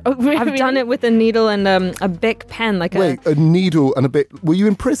 Oh, really? I've done it with a needle and a Bic pen. Wait, a needle and a Bic. Were you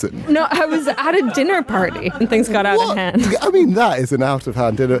in prison? No, I was at a dinner party and things got out of hand. I mean, that is an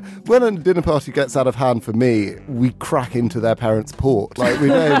out-of-hand dinner. When a dinner party gets out of hand for me, we crack into their parents' port. Like, we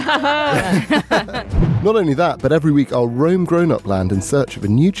don't... Not only that, but every week I'll roam Grown Up Land in search of a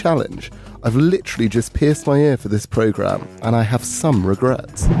new challenge. I've literally just pierced my ear for this programme, and I have some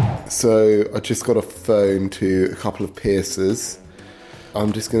regrets. So I just got a phone to a couple of piercers.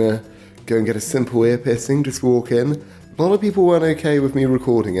 I'm just going to go and get a simple ear piercing, just walk in. A lot of people weren't okay with me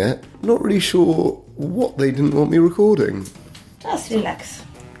recording it. Not really sure what they didn't want me recording. Just relax.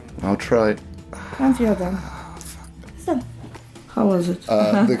 I'll try. Can't feel them. So, how was it?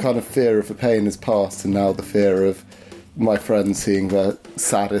 The kind of fear of the pain has passed, and now the fear of my friend seeing their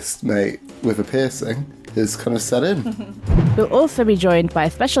saddest mate with a piercing is kind of set in. We'll also be joined by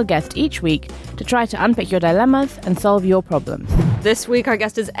a special guest each week to try to unpick your dilemmas and solve your problems. This week, our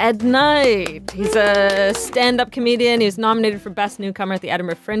guest is Ed Knight. He's a stand-up comedian. He was nominated for Best Newcomer at the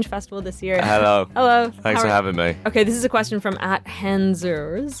Edinburgh Fringe Festival this year. Hello. Hello. Thanks for having me. Okay, this is a question from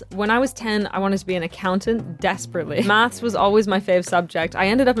 @Henzers. When I was 10, I wanted to be an accountant desperately. Maths was always my fave subject. I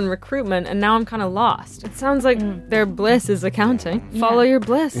ended up in recruitment, and now I'm kind of lost. It sounds like their bliss is accounting. Yeah. Follow your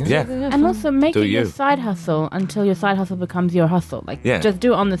bliss. Yeah. And also make Do it your you. side hustle until your side hustle becomes your hustle. Like, Yeah. just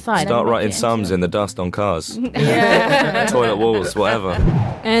do it on the side. Start and work writing it sums into in the dust on cars. Yeah. Toilet walls, whatever.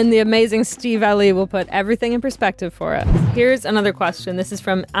 And the amazing Steve Alley will put everything in perspective for us. Here's another question. This is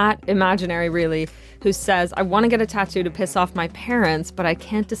from @ImaginaryReally, who says, I want to get a tattoo to piss off my parents, but I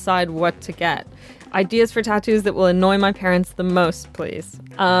can't decide what to get. Ideas for tattoos that will annoy my parents the most, please.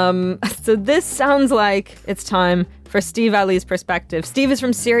 So this sounds like it's time for Steve Alley's perspective. Steve is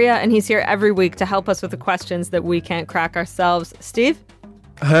from Syria, and he's here every week to help us with the questions that we can't crack ourselves. Steve?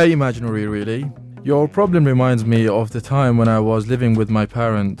 Hey, Imaginary Really. Your problem reminds me of the time when I was living with my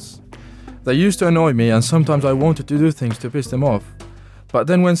parents. They used to annoy me, and sometimes I wanted to do things to piss them off. But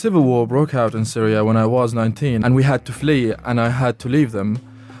then when civil war broke out in Syria when I was 19 and we had to flee and I had to leave them,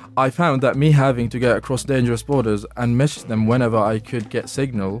 I found that me having to get across dangerous borders and message them whenever I could get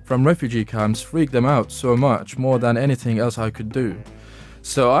signal from refugee camps freaked them out so much more than anything else I could do.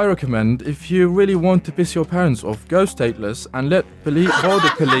 So I recommend, if you really want to piss your parents off, go stateless and let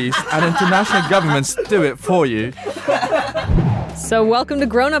border police and international governments do it for you. So welcome to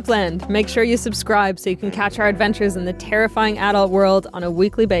Grown Up Land. Make sure you subscribe so you can catch our adventures in the terrifying adult world on a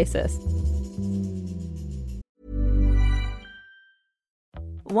weekly basis.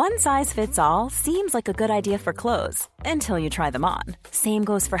 One size fits all seems like a good idea for clothes until you try them on. Same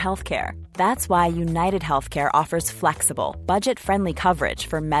goes for healthcare. That's why United Healthcare offers flexible, budget-friendly coverage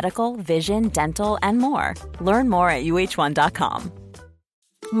for medical, vision, dental, and more. Learn more at uh1.com.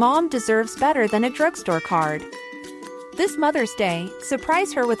 Mom deserves better than a drugstore card. This Mother's Day,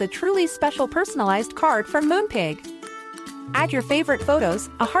 surprise her with a truly special personalized card from Moonpig. Add your favorite photos,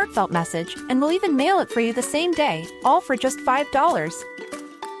 a heartfelt message, and we'll even mail it for you the same day, all for just $5.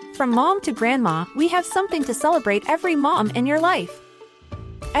 From mom to grandma, we have something to celebrate every mom in your life.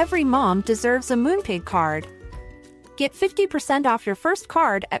 Every mom deserves a Moonpig card. Get 50% off your first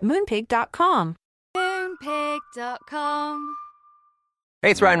card at moonpig.com. Moonpig.com. Hey,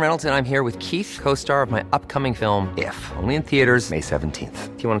 it's Ryan Reynolds, and I'm here with Keith, co-star of my upcoming film, If, only in theaters May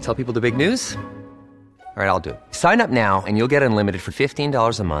 17th. Do you want to tell people the big news? All right, I'll do it. Sign up now and you'll get unlimited for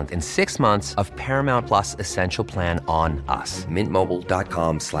 $15 a month and 6 months of Paramount Plus Essential Plan on us.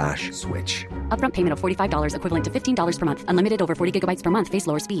 MintMobile.com/switch. Upfront payment of $45 equivalent to $15 per month. Unlimited over 40 gigabytes per month. Face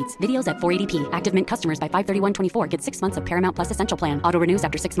lower speeds. Videos at 480p. Active Mint customers by 531.24 get 6 months of Paramount Plus Essential Plan. Auto renews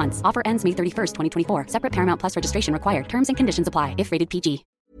after 6 months. Offer ends May 31st, 2024. Separate Paramount Plus registration required. Terms and conditions apply if rated PG.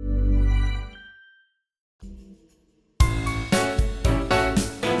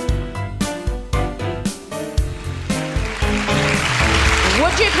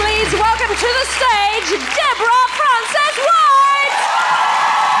 Would you please welcome to the stage Deborah Frances-White?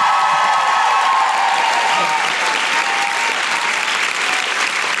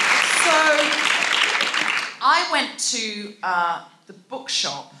 So, I went to the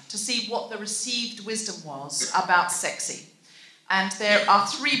bookshop to see what the received wisdom was about sexy. And there are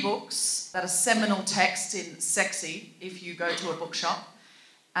 3 books that are seminal text in sexy if you go to a bookshop.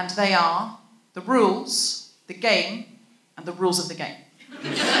 And they are The Rules, The Game, and The Rules of the Game.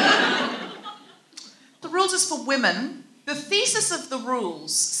 The rules is for women. The thesis of the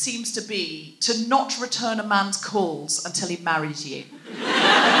rules seems to be to not return a man's calls until he marries you.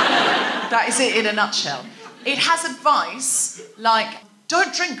 That is it in a nutshell. It has advice like,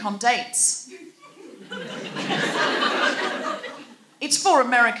 don't drink on dates. It's for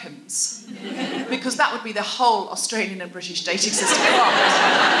Americans, because that would be the whole Australian and British dating system.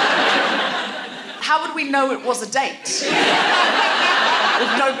 How would we know it was a date?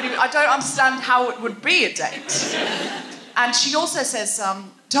 I don't understand how it would be a date. And she also says,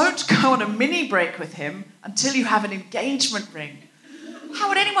 don't go on a mini break with him until you have an engagement ring. How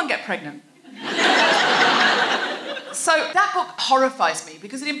would anyone get pregnant? So that book horrifies me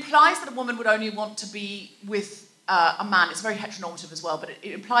because it implies that a woman would only want to be with a man. It's very heteronormative as well, but it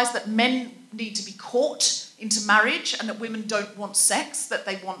implies that men need to be caught into marriage and that women don't want sex, that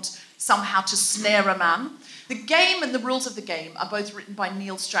they want somehow to snare a man. The Game and The Rules of the Game are both written by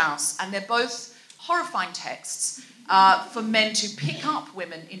Neil Strauss, and they're both horrifying texts for men to pick up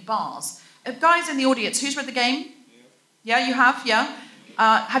women in bars. Guys in the audience, who's read The Game? Yeah, you have? Yeah?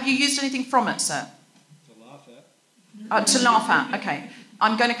 Have you used anything from it, sir? To laugh at, okay.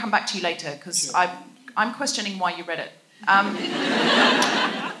 I'm going to come back to you later, because I'm questioning why you read it.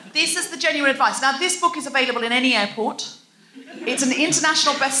 This is the genuine advice. Now, this book is available in any airport. It's an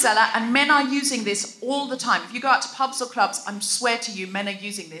international bestseller, and men are using this all the time. If you go out to pubs or clubs, I swear to you, men are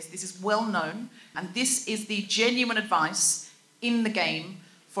using this. This is well known, and this is the genuine advice in The Game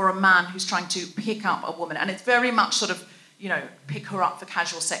for a man who's trying to pick up a woman. And it's very much sort of, pick her up for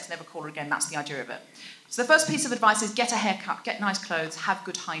casual sex, never call her again. That's the idea of it. So the first piece of advice is get a haircut, get nice clothes, have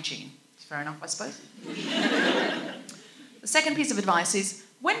good hygiene. Fair enough, I suppose. The second piece of advice is,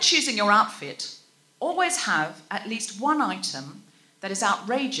 when choosing your outfit, always have at least one item that is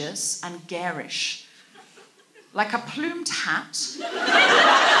outrageous and garish. Like a plumed hat,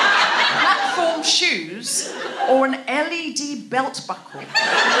 platform shoes, or an LED belt buckle.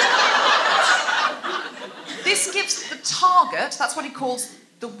 This gives the target, that's what he calls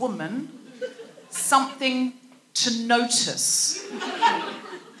the woman, something to notice.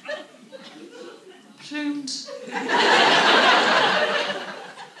 Plumed.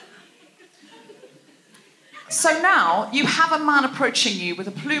 So now you have a man approaching you with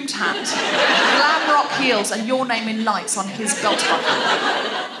a plumed hat, glam rock heels, and your name in lights on his belt buckle.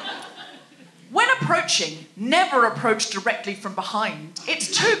 When approaching, never approach directly from behind. It's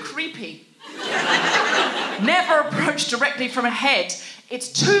too creepy. Never approach directly from ahead. It's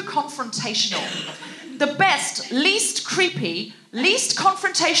too confrontational. The best, least creepy, least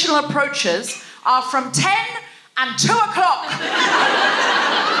confrontational approaches are from 10 and 2 o'clock.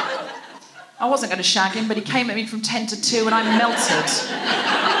 I wasn't going to shag him, but he came at me from 10 to 2 and I melted.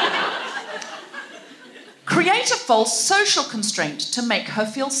 Create a false social constraint to make her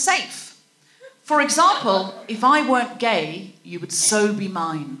feel safe. For example, if I weren't gay, you would so be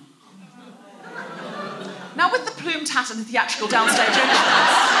mine. Now, with the plumed hat and the theatrical downstage entrance,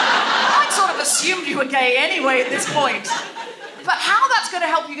 I'd sort of assumed you were gay anyway at this point. But how that's going to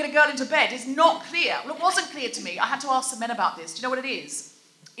help you get a girl into bed is not clear. Well, it wasn't clear to me. I had to ask some men about this. Do you know what it is?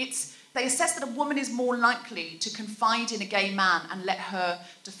 They assess that a woman is more likely to confide in a gay man and let her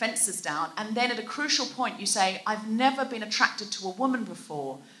defences down. And then at a crucial point, you say, I've never been attracted to a woman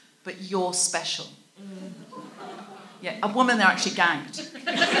before, but you're special. Yeah, a woman they're actually gagged.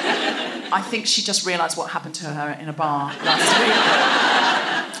 I think she just realised what happened to her in a bar last week.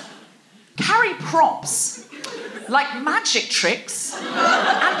 Carry props like magic tricks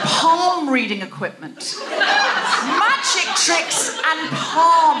and palm reading equipment. Magic tricks and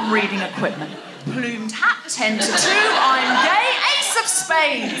palm reading equipment. Plumed hat, 10 to 2, I'm gay, Ace of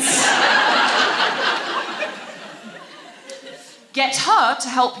spades. Get her to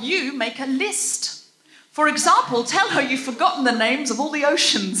help you make a list. For example, tell her you've forgotten the names of all the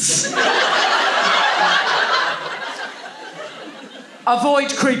oceans. Avoid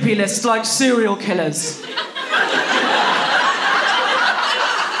creepy lists like serial killers.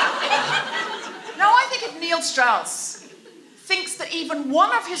 Now, I think if Neil Strauss thinks that even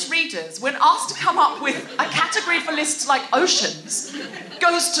one of his readers, when asked to come up with a category for lists like oceans,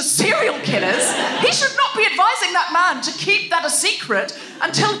 goes to serial killers, he should not be advising that man to keep that a secret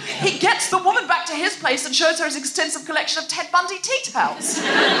until he gets the woman back to his place and shows her his extensive collection of Ted Bundy tea towels.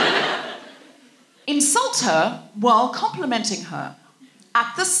 Insult her while complimenting her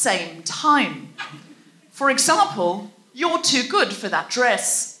at the same time. For example, you're too good for that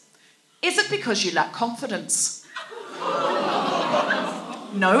dress. Is it because you lack confidence?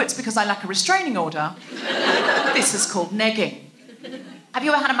 No, it's because I lack a restraining order. This is called negging. Have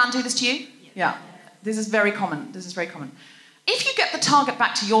you ever had a man do this to you? Yeah. This is very common. If you get the target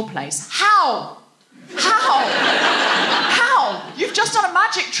back to your place, how? You've just done a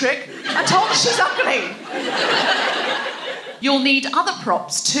magic trick and told her she's ugly. You'll need other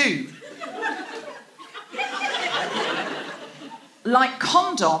props too. Like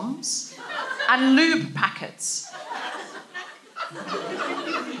condoms and lube packets.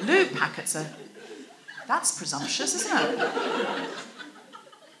 Lube packets are... That's presumptuous, isn't it?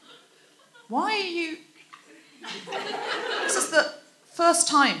 Why are you... This is the first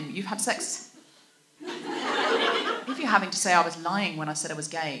time you've had sex. If you're having to say I was lying when I said I was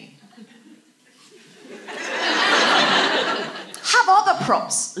gay. Have other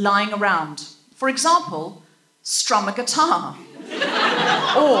props lying around. For example, strum a guitar.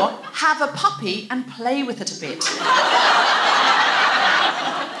 Or have a puppy and play with it a bit.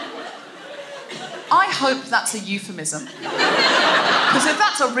 I hope that's a euphemism. Because if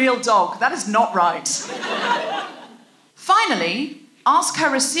that's a real dog, that is not right. Finally, ask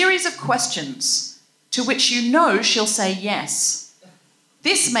her a series of questions to which you know she'll say yes.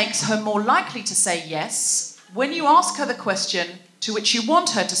 This makes her more likely to say yes when you ask her the question to which you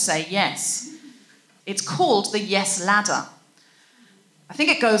want her to say yes. It's called the yes ladder. I think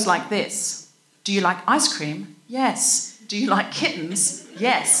it goes like this. Do you like ice cream? Yes. Do you like kittens?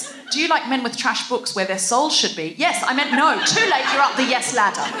 Yes. Do you like men with trash books where their souls should be? Yes, I meant no. Too late, you're up the yes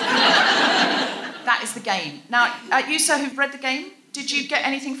ladder. That is the game. Now, you, sir, who've read the game, did you get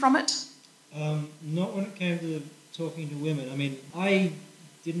anything from it? Not when it came to talking to women. I mean, I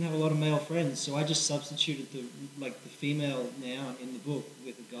didn't have a lot of male friends, so I just substituted the female noun in the book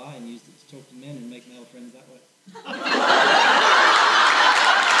with a guy and used it to talk to men and make male friends that way.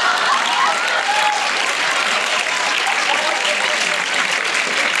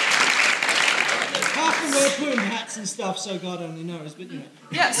 We're putting hats and stuff, so God only knows, but you know.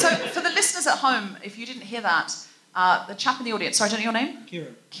 Yeah, so for the listeners at home, if you didn't hear that, the chap in the audience, sorry, I don't know your name?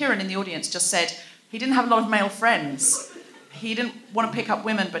 Kieran. Kieran in the audience just said he didn't have a lot of male friends. He didn't want to pick up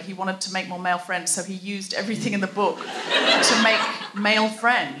women, but he wanted to make more male friends, so he used everything in the book to make male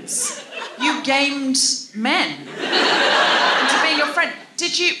friends. You gamed men into being your friend.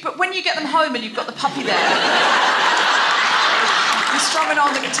 Did you, but when you get them home and you've got the puppy there... You're strumming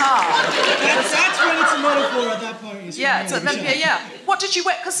on the guitar. That's when it's a metaphor at that point. Yeah. What did you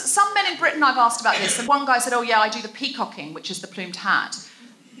wear? Because some men in Britain I've asked about this, and one guy said, oh yeah, I do the peacocking, which is the plumed hat.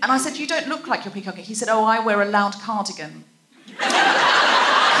 And I said, you don't look like you're peacocking. He said, oh, I wear a loud cardigan.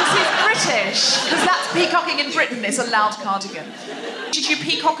 Because he's British. Because that's peacocking in Britain, is a loud cardigan. Did you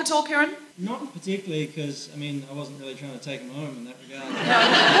peacock at all, Kieran? Not particularly, because, I mean, I wasn't really trying to take them home in that regard.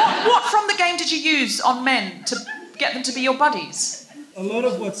 What from the game did you use on men to get them to be your buddies? A lot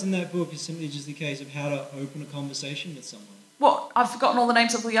of what's in that book is simply just a case of how to open a conversation with someone. What? I've forgotten all the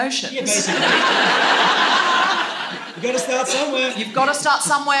names of the oceans. Yeah, basically. You've got to start somewhere. You've got to start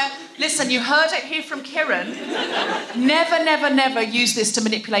somewhere. Listen, you heard it here from Kieran. Never, never, never use this to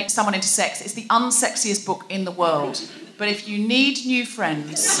manipulate someone into sex. It's the unsexiest book in the world. But if you need new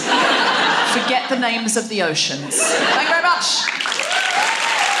friends, forget the names of the oceans. Thank you very much.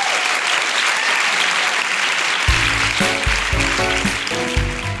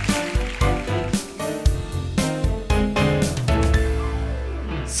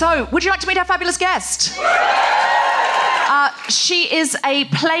 So, would you like to meet our fabulous guest? She is a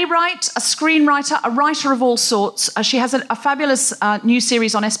playwright, a screenwriter, a writer of all sorts. She has a fabulous new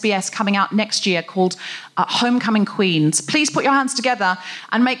series on SBS coming out next year called Homecoming Queens. Please put your hands together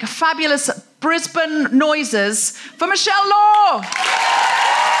and make fabulous Brisbane noises for Michelle Law.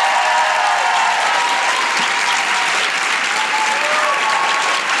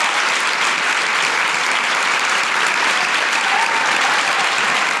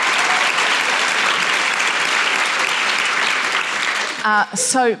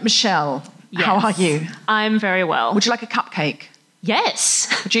 So, Michelle, how are you? I'm very well. Would you like a cupcake? Yes.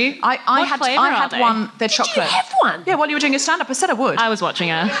 Would you? I had one. They're chocolate. Did you have one? Yeah, while you were doing your stand-up, I said I would. I was watching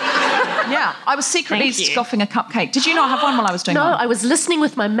her. Yeah, I was secretly Thank you. scoffing a cupcake. Did you not have one while I was doing No, one? I was listening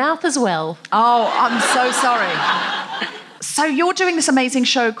with my mouth as well. Oh, I'm so sorry. So you're doing this amazing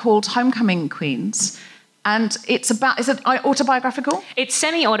show called Homecoming Queens, and it's about, is it autobiographical? It's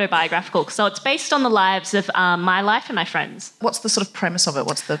semi-autobiographical, so it's based on the lives of my life and my friends. What's the sort of premise of it?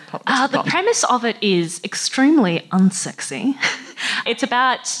 What's the plot? The premise of it is extremely unsexy. It's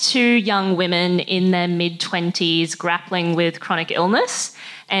about two young women in their mid-20s grappling with chronic illness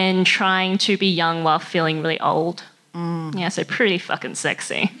and trying to be young while feeling really old. Yeah, so pretty fucking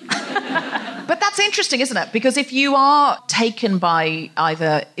sexy. But that's interesting, isn't it? Because if you are taken by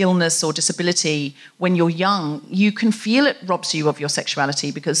either illness or disability when you're young, you can feel it robs you of your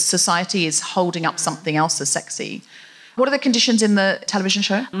sexuality because society is holding up something else as sexy. What are the conditions in the television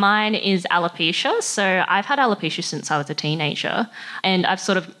show? Mine is alopecia. So I've had alopecia since I was a teenager, and I've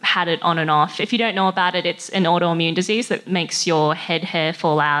sort of had it on and off. If you don't know about it, it's an autoimmune disease that makes your head hair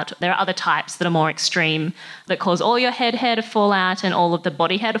fall out. There are other types that are more extreme that cause all your head hair to fall out and all of the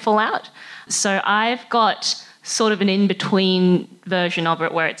body hair to fall out. So I've got sort of an in-between version of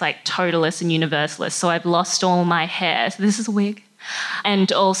it where it's like totalist and universalist. So I've lost all my hair. So this is a wig.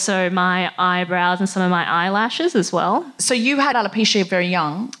 And also my eyebrows and some of my eyelashes as well. So you had alopecia very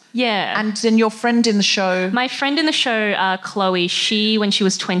young. Yeah. And then your friend in the show... My friend in the show, Chloe, she, when she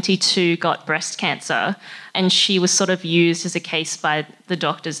was 22, got breast cancer. And she was sort of used as a case by the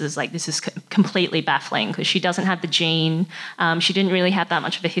doctors as like, this is completely baffling because she doesn't have the gene. She didn't really have that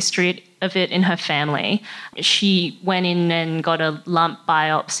much of a history of it in her family. She went in and got a lump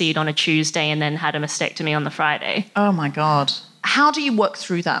biopsied on a Tuesday and then had a mastectomy on the Friday. Oh, my God. How do you work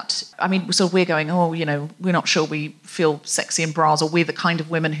through that? I mean, so we're going, we're not sure we feel sexy in bras, or we're the kind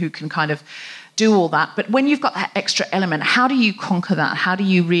of women who can kind of do all that. But when you've got that extra element, how do you conquer that? How do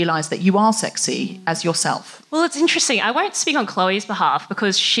you realise that you are sexy as yourself? Well, it's interesting. I won't speak on Chloe's behalf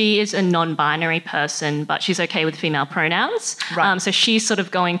because she is a non-binary person, but she's okay with female pronouns. Right. So she's sort of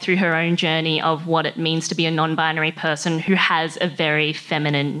going through her own journey of what it means to be a non-binary person who has a very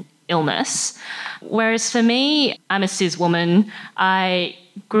feminine illness. Whereas for me, I'm a cis woman. I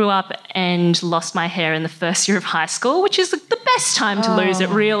grew up and lost my hair in the first year of high school, which is the best time to lose it,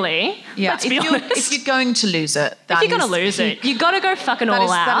 really. Yeah, Let's be honest. If you're going to lose it, if you're going to lose it, you've got to go fucking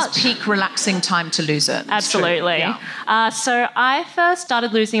all out. That is peak relaxing time to lose it. Absolutely. Yeah. So I first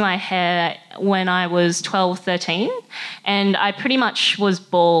started losing my hair when I was 12, 13, and I pretty much was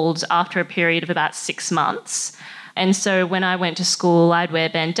bald after a period of about 6 months. And so when I went to school, I'd wear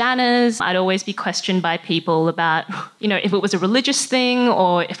bandanas. I'd always be questioned by people about, if it was a religious thing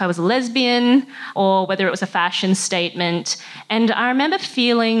or if I was a lesbian or whether it was a fashion statement. And I remember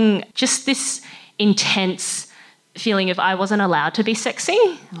feeling just this intense feeling of I wasn't allowed to be sexy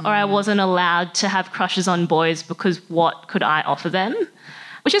or I wasn't allowed to have crushes on boys because what could I offer them?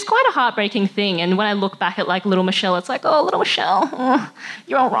 Which is quite a heartbreaking thing. And when I look back at like little Michelle, it's like, oh, little Michelle,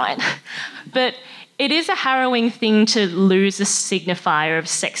 you're all right. But it is a harrowing thing to lose a signifier of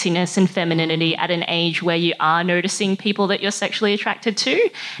sexiness and femininity at an age where you are noticing people that you're sexually attracted to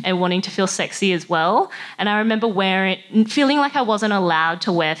and wanting to feel sexy as well. And I remember feeling like I wasn't allowed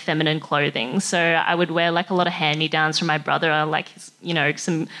to wear feminine clothing. So I would wear like a lot of hand-me-downs from my brother, like,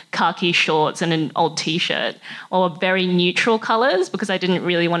 some khaki shorts and an old T-shirt, or very neutral colours because I didn't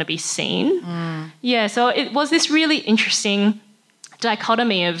really want to be seen. Yeah, so it was this really interesting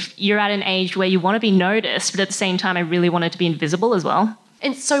dichotomy of you're at an age where you want to be noticed, but at the same time I really wanted to be invisible as well.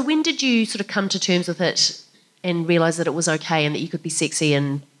 And so when did you sort of come to terms with it and realise that it was okay and that you could be sexy?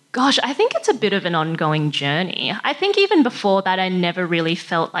 And gosh, I think it's a bit of an ongoing journey. I think even before that I never really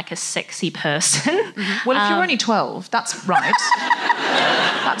felt like a sexy person. Well, if you're only 12, that's right.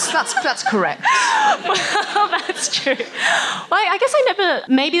 that's correct. Well, that's true. Well, I guess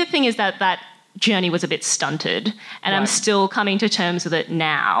maybe the thing is that journey was a bit stunted and I'm still coming to terms with it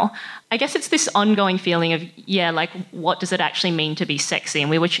now. I guess it's this ongoing feeling of, what does it actually mean to be sexy?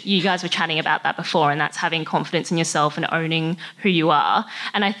 And you guys were chatting about that before, and that's having confidence in yourself and owning who you are.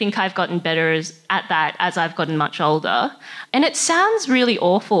 And I think I've gotten better at that as I've gotten much older. And it sounds really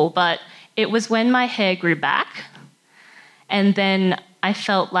awful, but it was when my hair grew back and then I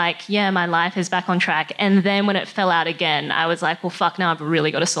felt like, my life is back on track. And then when it fell out again, I was like, well, fuck, now I've really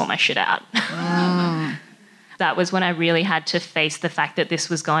got to sort my shit out. That was when I really had to face the fact that this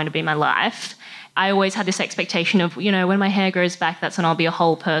was going to be my life. I always had this expectation of, when my hair grows back, that's when I'll be a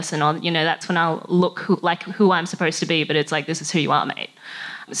whole person, or, that's when I'll look like who I'm supposed to be. But it's like, this is who you are, mate.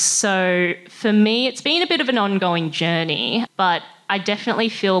 So for me, it's been a bit of an ongoing journey, but I definitely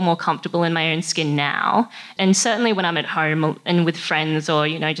feel more comfortable in my own skin now. And certainly when I'm at home and with friends or,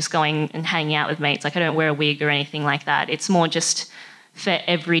 just going and hanging out with mates, like I don't wear a wig or anything like that. It's more just for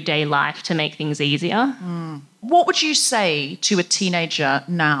everyday life to make things easier. What would you say to a teenager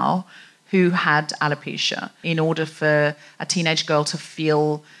now who had alopecia in order for a teenage girl to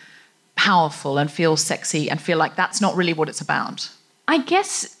feel powerful and feel sexy and feel like that's not really what it's about? I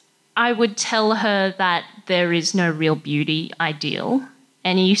guess I would tell her that there is no real beauty ideal.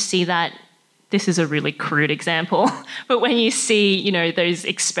 And you see that, this is a really crude example, but when you see, those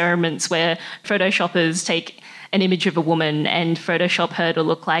experiments where photoshoppers take an image of a woman and Photoshop her to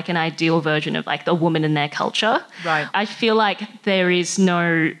look like an ideal version of like the woman in their culture. Right. I feel like there is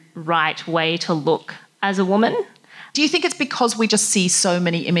no right way to look as a woman. Do you think it's because we just see so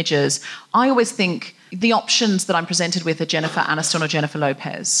many images? I always think the options that I'm presented with are Jennifer Aniston or Jennifer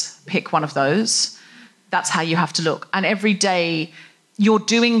Lopez. Pick one of those. That's how you have to look. And every day you're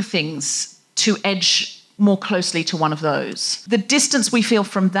doing things to edge more closely to one of those. The distance we feel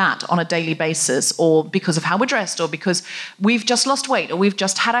from that on a daily basis, or because of how we're dressed, or because we've just lost weight, or we've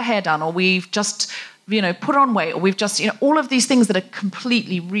just had our hair done, or we've just, put on weight, or we've just, all of these things that are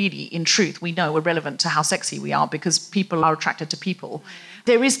completely, really, in truth, we know are relevant to how sexy we are because people are attracted to people.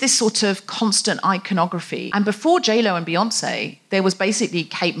 There is this sort of constant iconography. And before J-Lo and Beyonce, there was basically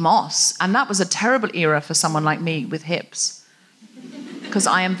Kate Moss, and that was a terrible era for someone like me with hips. Because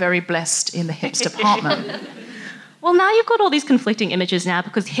I am very blessed in the hips department. Well, now you've got all these conflicting images now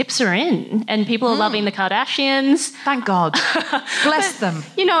because hips are in and people are loving the Kardashians. Thank God. Bless them.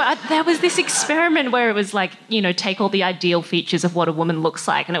 There was this experiment where it was like, take all the ideal features of what a woman looks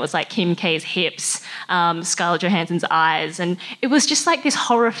like. And it was like Kim K's hips, Scarlett Johansson's eyes. And it was just like this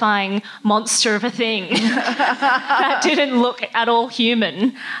horrifying monster of a thing that didn't look at all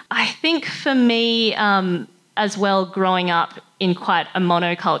human. I think for me, as well, growing up in quite a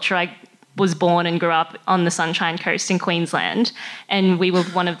monoculture, I was born and grew up on the Sunshine Coast in Queensland, and we were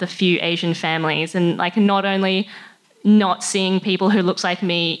one of the few Asian families. And like, not only not seeing people who looks like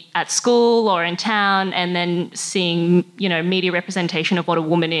me at school or in town, and then seeing, media representation of what a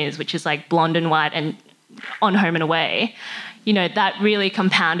woman is, which is like blonde and white and on Home and Away, that really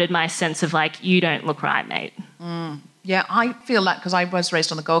compounded my sense of like, you don't look right, mate. Yeah, I feel that because I was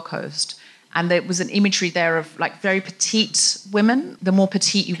raised on the Gold Coast. And there was an imagery there of like very petite women. The more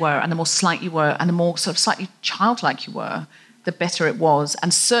petite you were and the more slight you were and the more sort of slightly childlike you were, the better it was.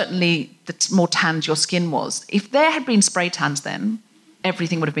 And certainly the more tanned your skin was. If there had been spray tans then,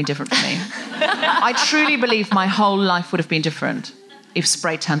 everything would have been different for me. I truly believe my whole life would have been different if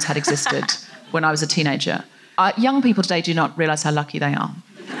spray tans had existed when I was a teenager. Young people today do not realise how lucky they are.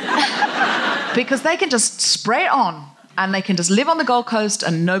 Because they can just spray it on and they can just live on the Gold Coast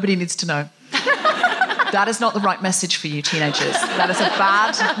and nobody needs to know. That is not the right message for you teenagers. That is a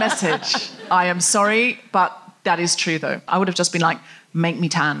bad message. I am sorry, but that is true though. I would have just been like, make me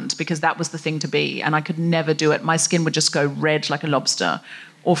tanned, because that was the thing to be, and I could never do it. My skin would just go red like a lobster,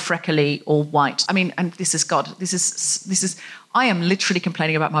 or freckly, or white. I mean, and this is, I am literally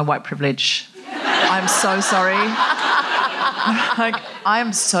complaining about my white privilege. I'm so sorry. I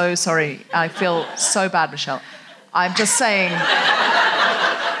am so sorry. I feel so bad, Michelle. I'm just saying...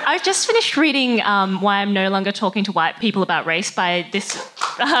 I've just finished reading Why I'm No Longer Talking to White People About Race by this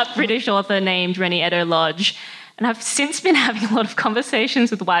British author named Rennie Edo-Lodge. And I've since been having a lot of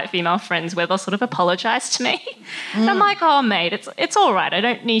conversations with white female friends where they'll sort of apologise to me. And I'm like, oh, mate, it's all right. I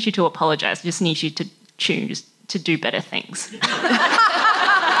don't need you to apologise. I just need you to choose to do better things.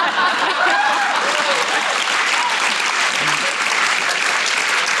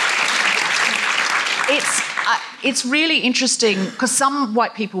 It's really interesting because some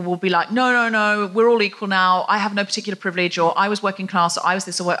white people will be like, no, we're all equal now. I have no particular privilege, or I was working class, or I was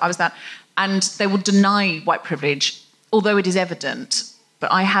this, or I was that. And they will deny white privilege, although it is evident.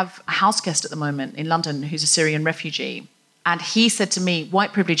 But I have a house guest at the moment in London who's a Syrian refugee. And he said to me,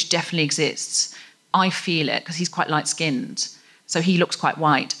 white privilege definitely exists. I feel it because he's quite light-skinned. So he looks quite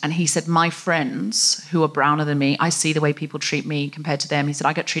white. And he said, my friends who are browner than me, I see the way people treat me compared to them. He said,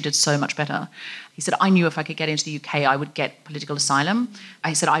 I get treated so much better. He said, I knew if I could get into the UK, I would get political asylum.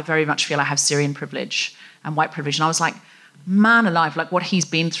 He said, I very much feel I have Syrian privilege and white privilege. And I was like, man alive, like what he's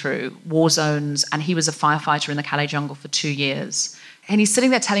been through, war zones. And he was a firefighter in the Calais jungle for 2 years. And he's sitting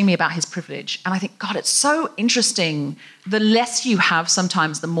there telling me about his privilege. And I think, God, it's so interesting. The less you have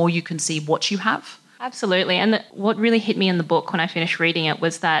sometimes, the more you can see what you have. Absolutely. And what really hit me in the book when I finished reading it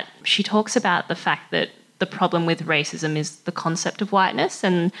was that she talks about the fact that the problem with racism is the concept of whiteness,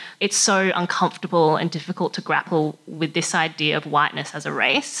 and it's so uncomfortable and difficult to grapple with this idea of whiteness as a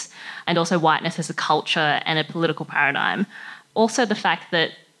race and also whiteness as a culture and a political paradigm. Also the fact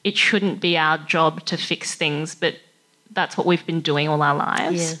that it shouldn't be our job to fix things, but that's what we've been doing all our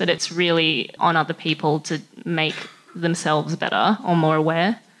lives, but it's really on other people to make themselves better or more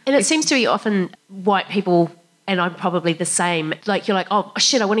aware. And it seems to be often white people, and I'm probably the same, like you're like, oh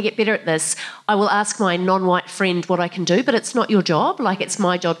shit, I want to get better at this. I will ask my non-white friend what I can do, but it's not your job. Like, it's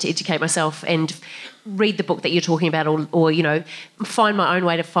my job to educate myself and read the book that you're talking about, or you know, find my own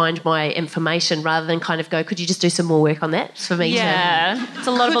way to find my information rather than kind of go, could you just do some more work on that for me? Yeah, it's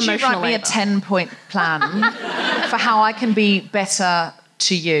a lot of emotional Could you write me a 10-point plan for how I can be better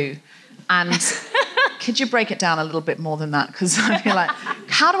to you? And could you break it down a little bit more than that? Because I feel like,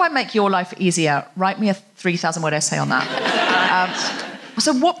 how do I make your life easier? Write me a 3,000-word essay on that.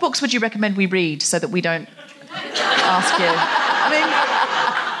 So what books would you recommend we read so that we don't ask you?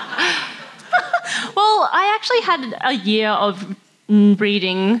 Well, I actually had a year of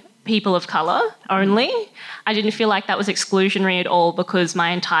reading people of colour only. I didn't feel like that was exclusionary at all because my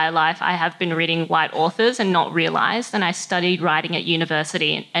entire life I have been reading white authors and not realised, and I studied writing at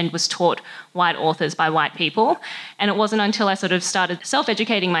university and was taught white authors by white people. And it wasn't until I sort of started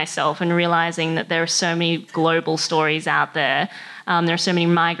self-educating myself and realising that there are so many global stories out there, there are so many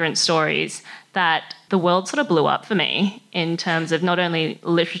migrant stories, that the world sort of blew up for me in terms of not only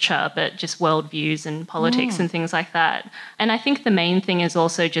literature but just worldviews and politics and things like that. And I think the main thing is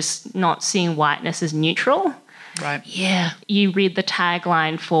also just not seeing whiteness as neutral. Right. Yeah. You read the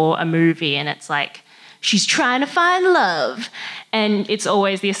tagline for a movie and it's like, she's trying to find love. And it's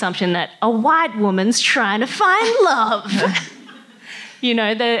always the assumption that a white woman's trying to find love. You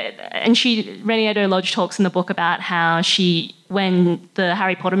know, Renée Edo-Lodge talks in the book about how when the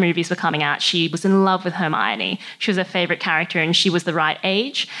Harry Potter movies were coming out, she was in love with Hermione. She was her favourite character and she was the right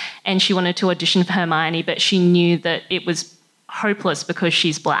age, and she wanted to audition for Hermione, but she knew that it was hopeless because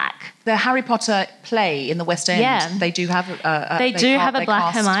she's black. The Harry Potter play in the West End, they do have a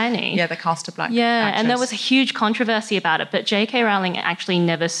black Hermione. Yeah, they cast a black actress. And there was a huge controversy about it, but J.K. Rowling actually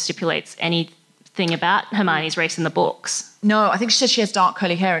never stipulates anything about Hermione's race in the books. No, I think she says she has dark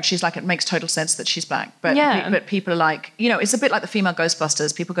curly hair and she's like, it makes total sense that she's black. But but people are like, you know, it's a bit like the female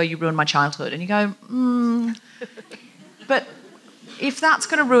Ghostbusters. People go, you ruined my childhood. And you go, But if that's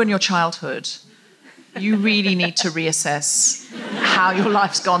going to ruin your childhood, you really need to reassess how your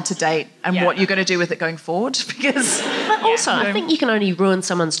life's gone to date and what you're going to do with it going forward. Because but also, I think you can only ruin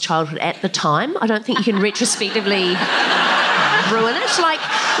someone's childhood at the time. I don't think you can retrospectively ruin it. Like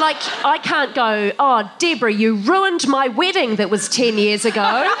I can't go, oh, Deborah, you ruined my wedding that was 10 years ago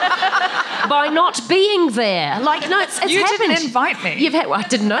by not being there. Like, no, it's you happened. Didn't invite me. I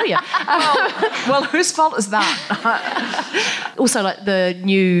didn't know you. Well, whose fault is that? Also, like, the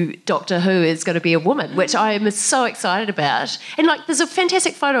new Doctor Who is going to be a woman, which I am so excited about. And, like, there's a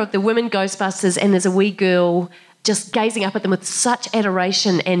fantastic photo of the women Ghostbusters and there's a wee girl just gazing up at them with such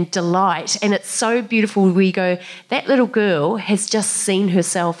adoration and delight. And it's so beautiful. We go, that little girl has just seen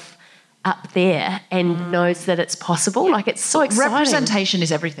herself up there and knows that it's possible. Like, it's so exciting. Representation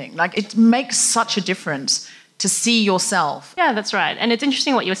is everything. Like, it makes such a difference to see yourself. Yeah, that's right. And it's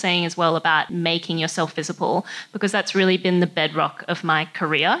interesting what you were saying as well about making yourself visible, because that's really been the bedrock of my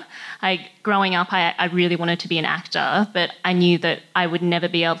career. Growing up, I really wanted to be an actor, but I knew that I would never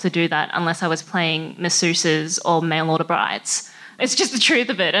be able to do that unless I was playing masseuses or mail order brides. It's just the truth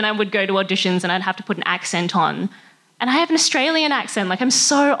of it. And I would go to auditions and I'd have to put an accent on. And I have an Australian accent, like I'm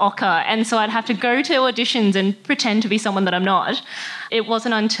so ochre. And so I'd have to go to auditions and pretend to be someone that I'm not. It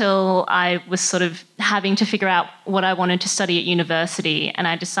wasn't until I was sort of having to figure out what I wanted to study at university, and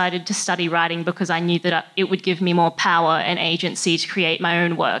I decided to study writing because I knew that it would give me more power and agency to create my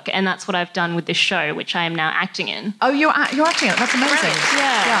own work. And that's what I've done with this show, which I am now acting in. Oh, you're acting in it? That's amazing. Right.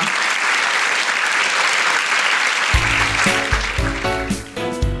 Yeah.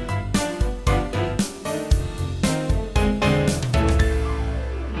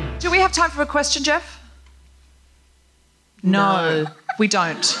 Do we have time for a question, Jeff? No, we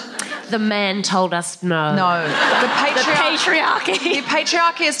don't. The man told us no. No. The patriarchy. The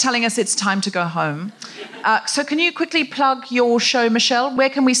patriarchy is telling us it's time to go home. So can you quickly plug your show, Michelle? Where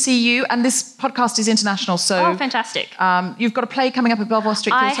can we see you? And this podcast is international, so... Oh, fantastic. You've got a play coming up at Belvoir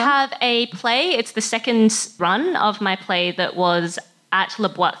Street Theatre? I have a play. It's the second run of my play that was at Le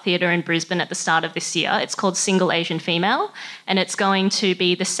Boîte Theatre in Brisbane at the start of this year. It's called Single Asian Female, and it's going to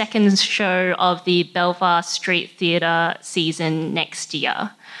be the second show of the Belfast Street Theatre season next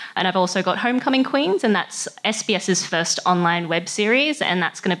year. And I've also got Homecoming Queens, and that's SBS's first online web series, and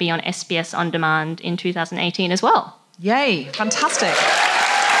that's going to be on SBS On Demand in 2018 as well. Yay, fantastic.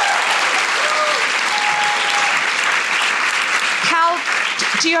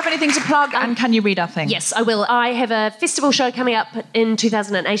 Do you have anything to plug, and can you read our thing? Yes, I will. I have a festival show coming up in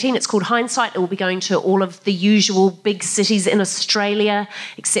 2018. It's called Hindsight. It will be going to all of the usual big cities in Australia,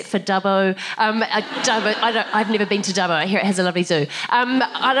 except for Dubbo. I've never been to Dubbo. I hear it has a lovely zoo.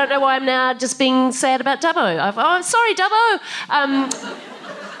 I don't know why I'm now just being sad about Dubbo. I'm sorry, Dubbo.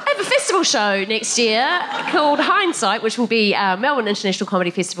 I have a festival show next year called Hindsight, which will be Melbourne International Comedy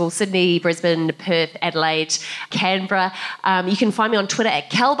Festival, Sydney, Brisbane, Perth, Adelaide, Canberra. You can find me on Twitter at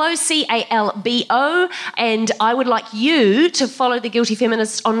Calbo, C-A-L-B-O, and I would like you to follow The Guilty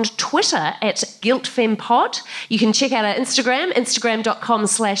Feminist on Twitter at GuiltFemPod. You can check out our Instagram,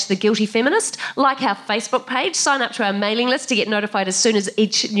 instagram.com/TheGuiltyFeminist, like our Facebook page, sign up to our mailing list to get notified as soon as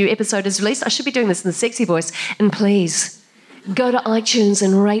each new episode is released. I should be doing this in the sexy voice. And please, go to iTunes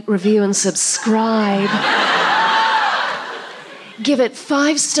and rate, review, and subscribe. Give it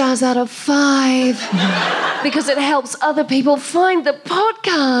 5 stars out of 5 because it helps other people find the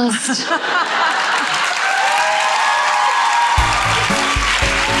podcast.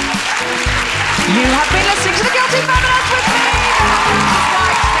 You have been listening to The Guilty Feminist with me,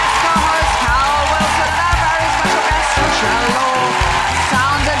 guest co-host Carol Wilson, and our very special guest, Michelle Law.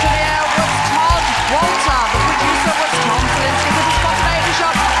 Sound engineer was Todd Walter. The producer was Tom Salinsky. This is Spontaneity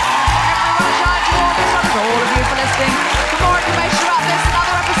Shop. Everyone a giant award. This one is all of you for listening. For more information about this and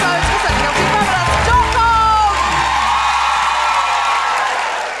other episodes, visit guiltyfeminist.com.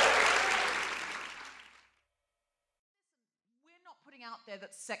 We're not putting out there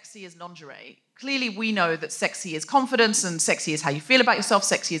that sexy is lingerie. Clearly, we know that sexy is confidence, and sexy is how you feel about yourself.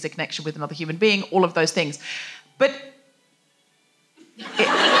 Sexy is a connection with another human being. All of those things, but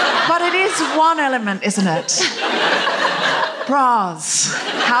it is one element, isn't it? Bras,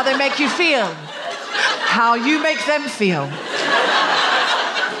 how they make you feel, how you make them feel.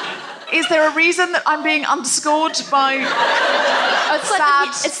 Is there a reason that I'm being underscored by sad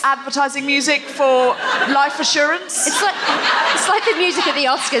advertising music for life assurance? It's like the music at the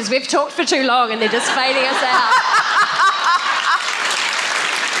Oscars. We've talked for too long and they're just fading us out.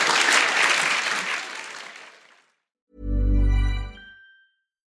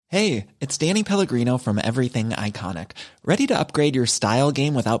 Hey, it's Danny Pellegrino from Everything Iconic. Ready to upgrade your style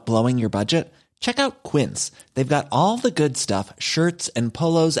game without blowing your budget? Check out Quince. They've got all the good stuff, shirts and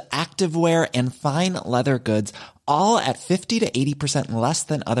polos, activewear, and fine leather goods, all at 50 to 80% less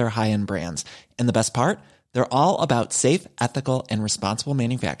than other high-end brands. And the best part? They're all about safe, ethical, and responsible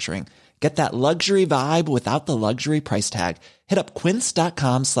manufacturing. Get that luxury vibe without the luxury price tag. Hit up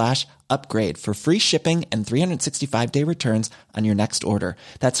quince.com/upgrade for free shipping and 365-day returns on your next order.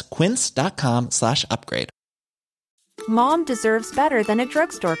 That's quince.com/upgrade. Mom deserves better than a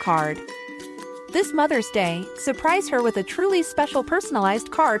drugstore card. This Mother's Day, surprise her with a truly special personalized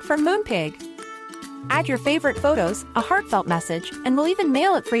card from Moonpig. Add your favorite photos, a heartfelt message, and we'll even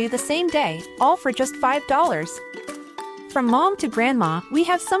mail it for you the same day, all for just $5. From mom to grandma, we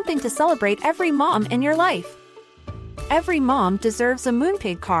have something to celebrate every mom in your life. Every mom deserves a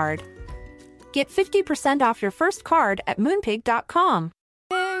Moonpig card. Get 50% off your first card at Moonpig.com.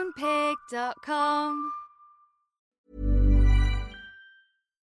 Moonpig.com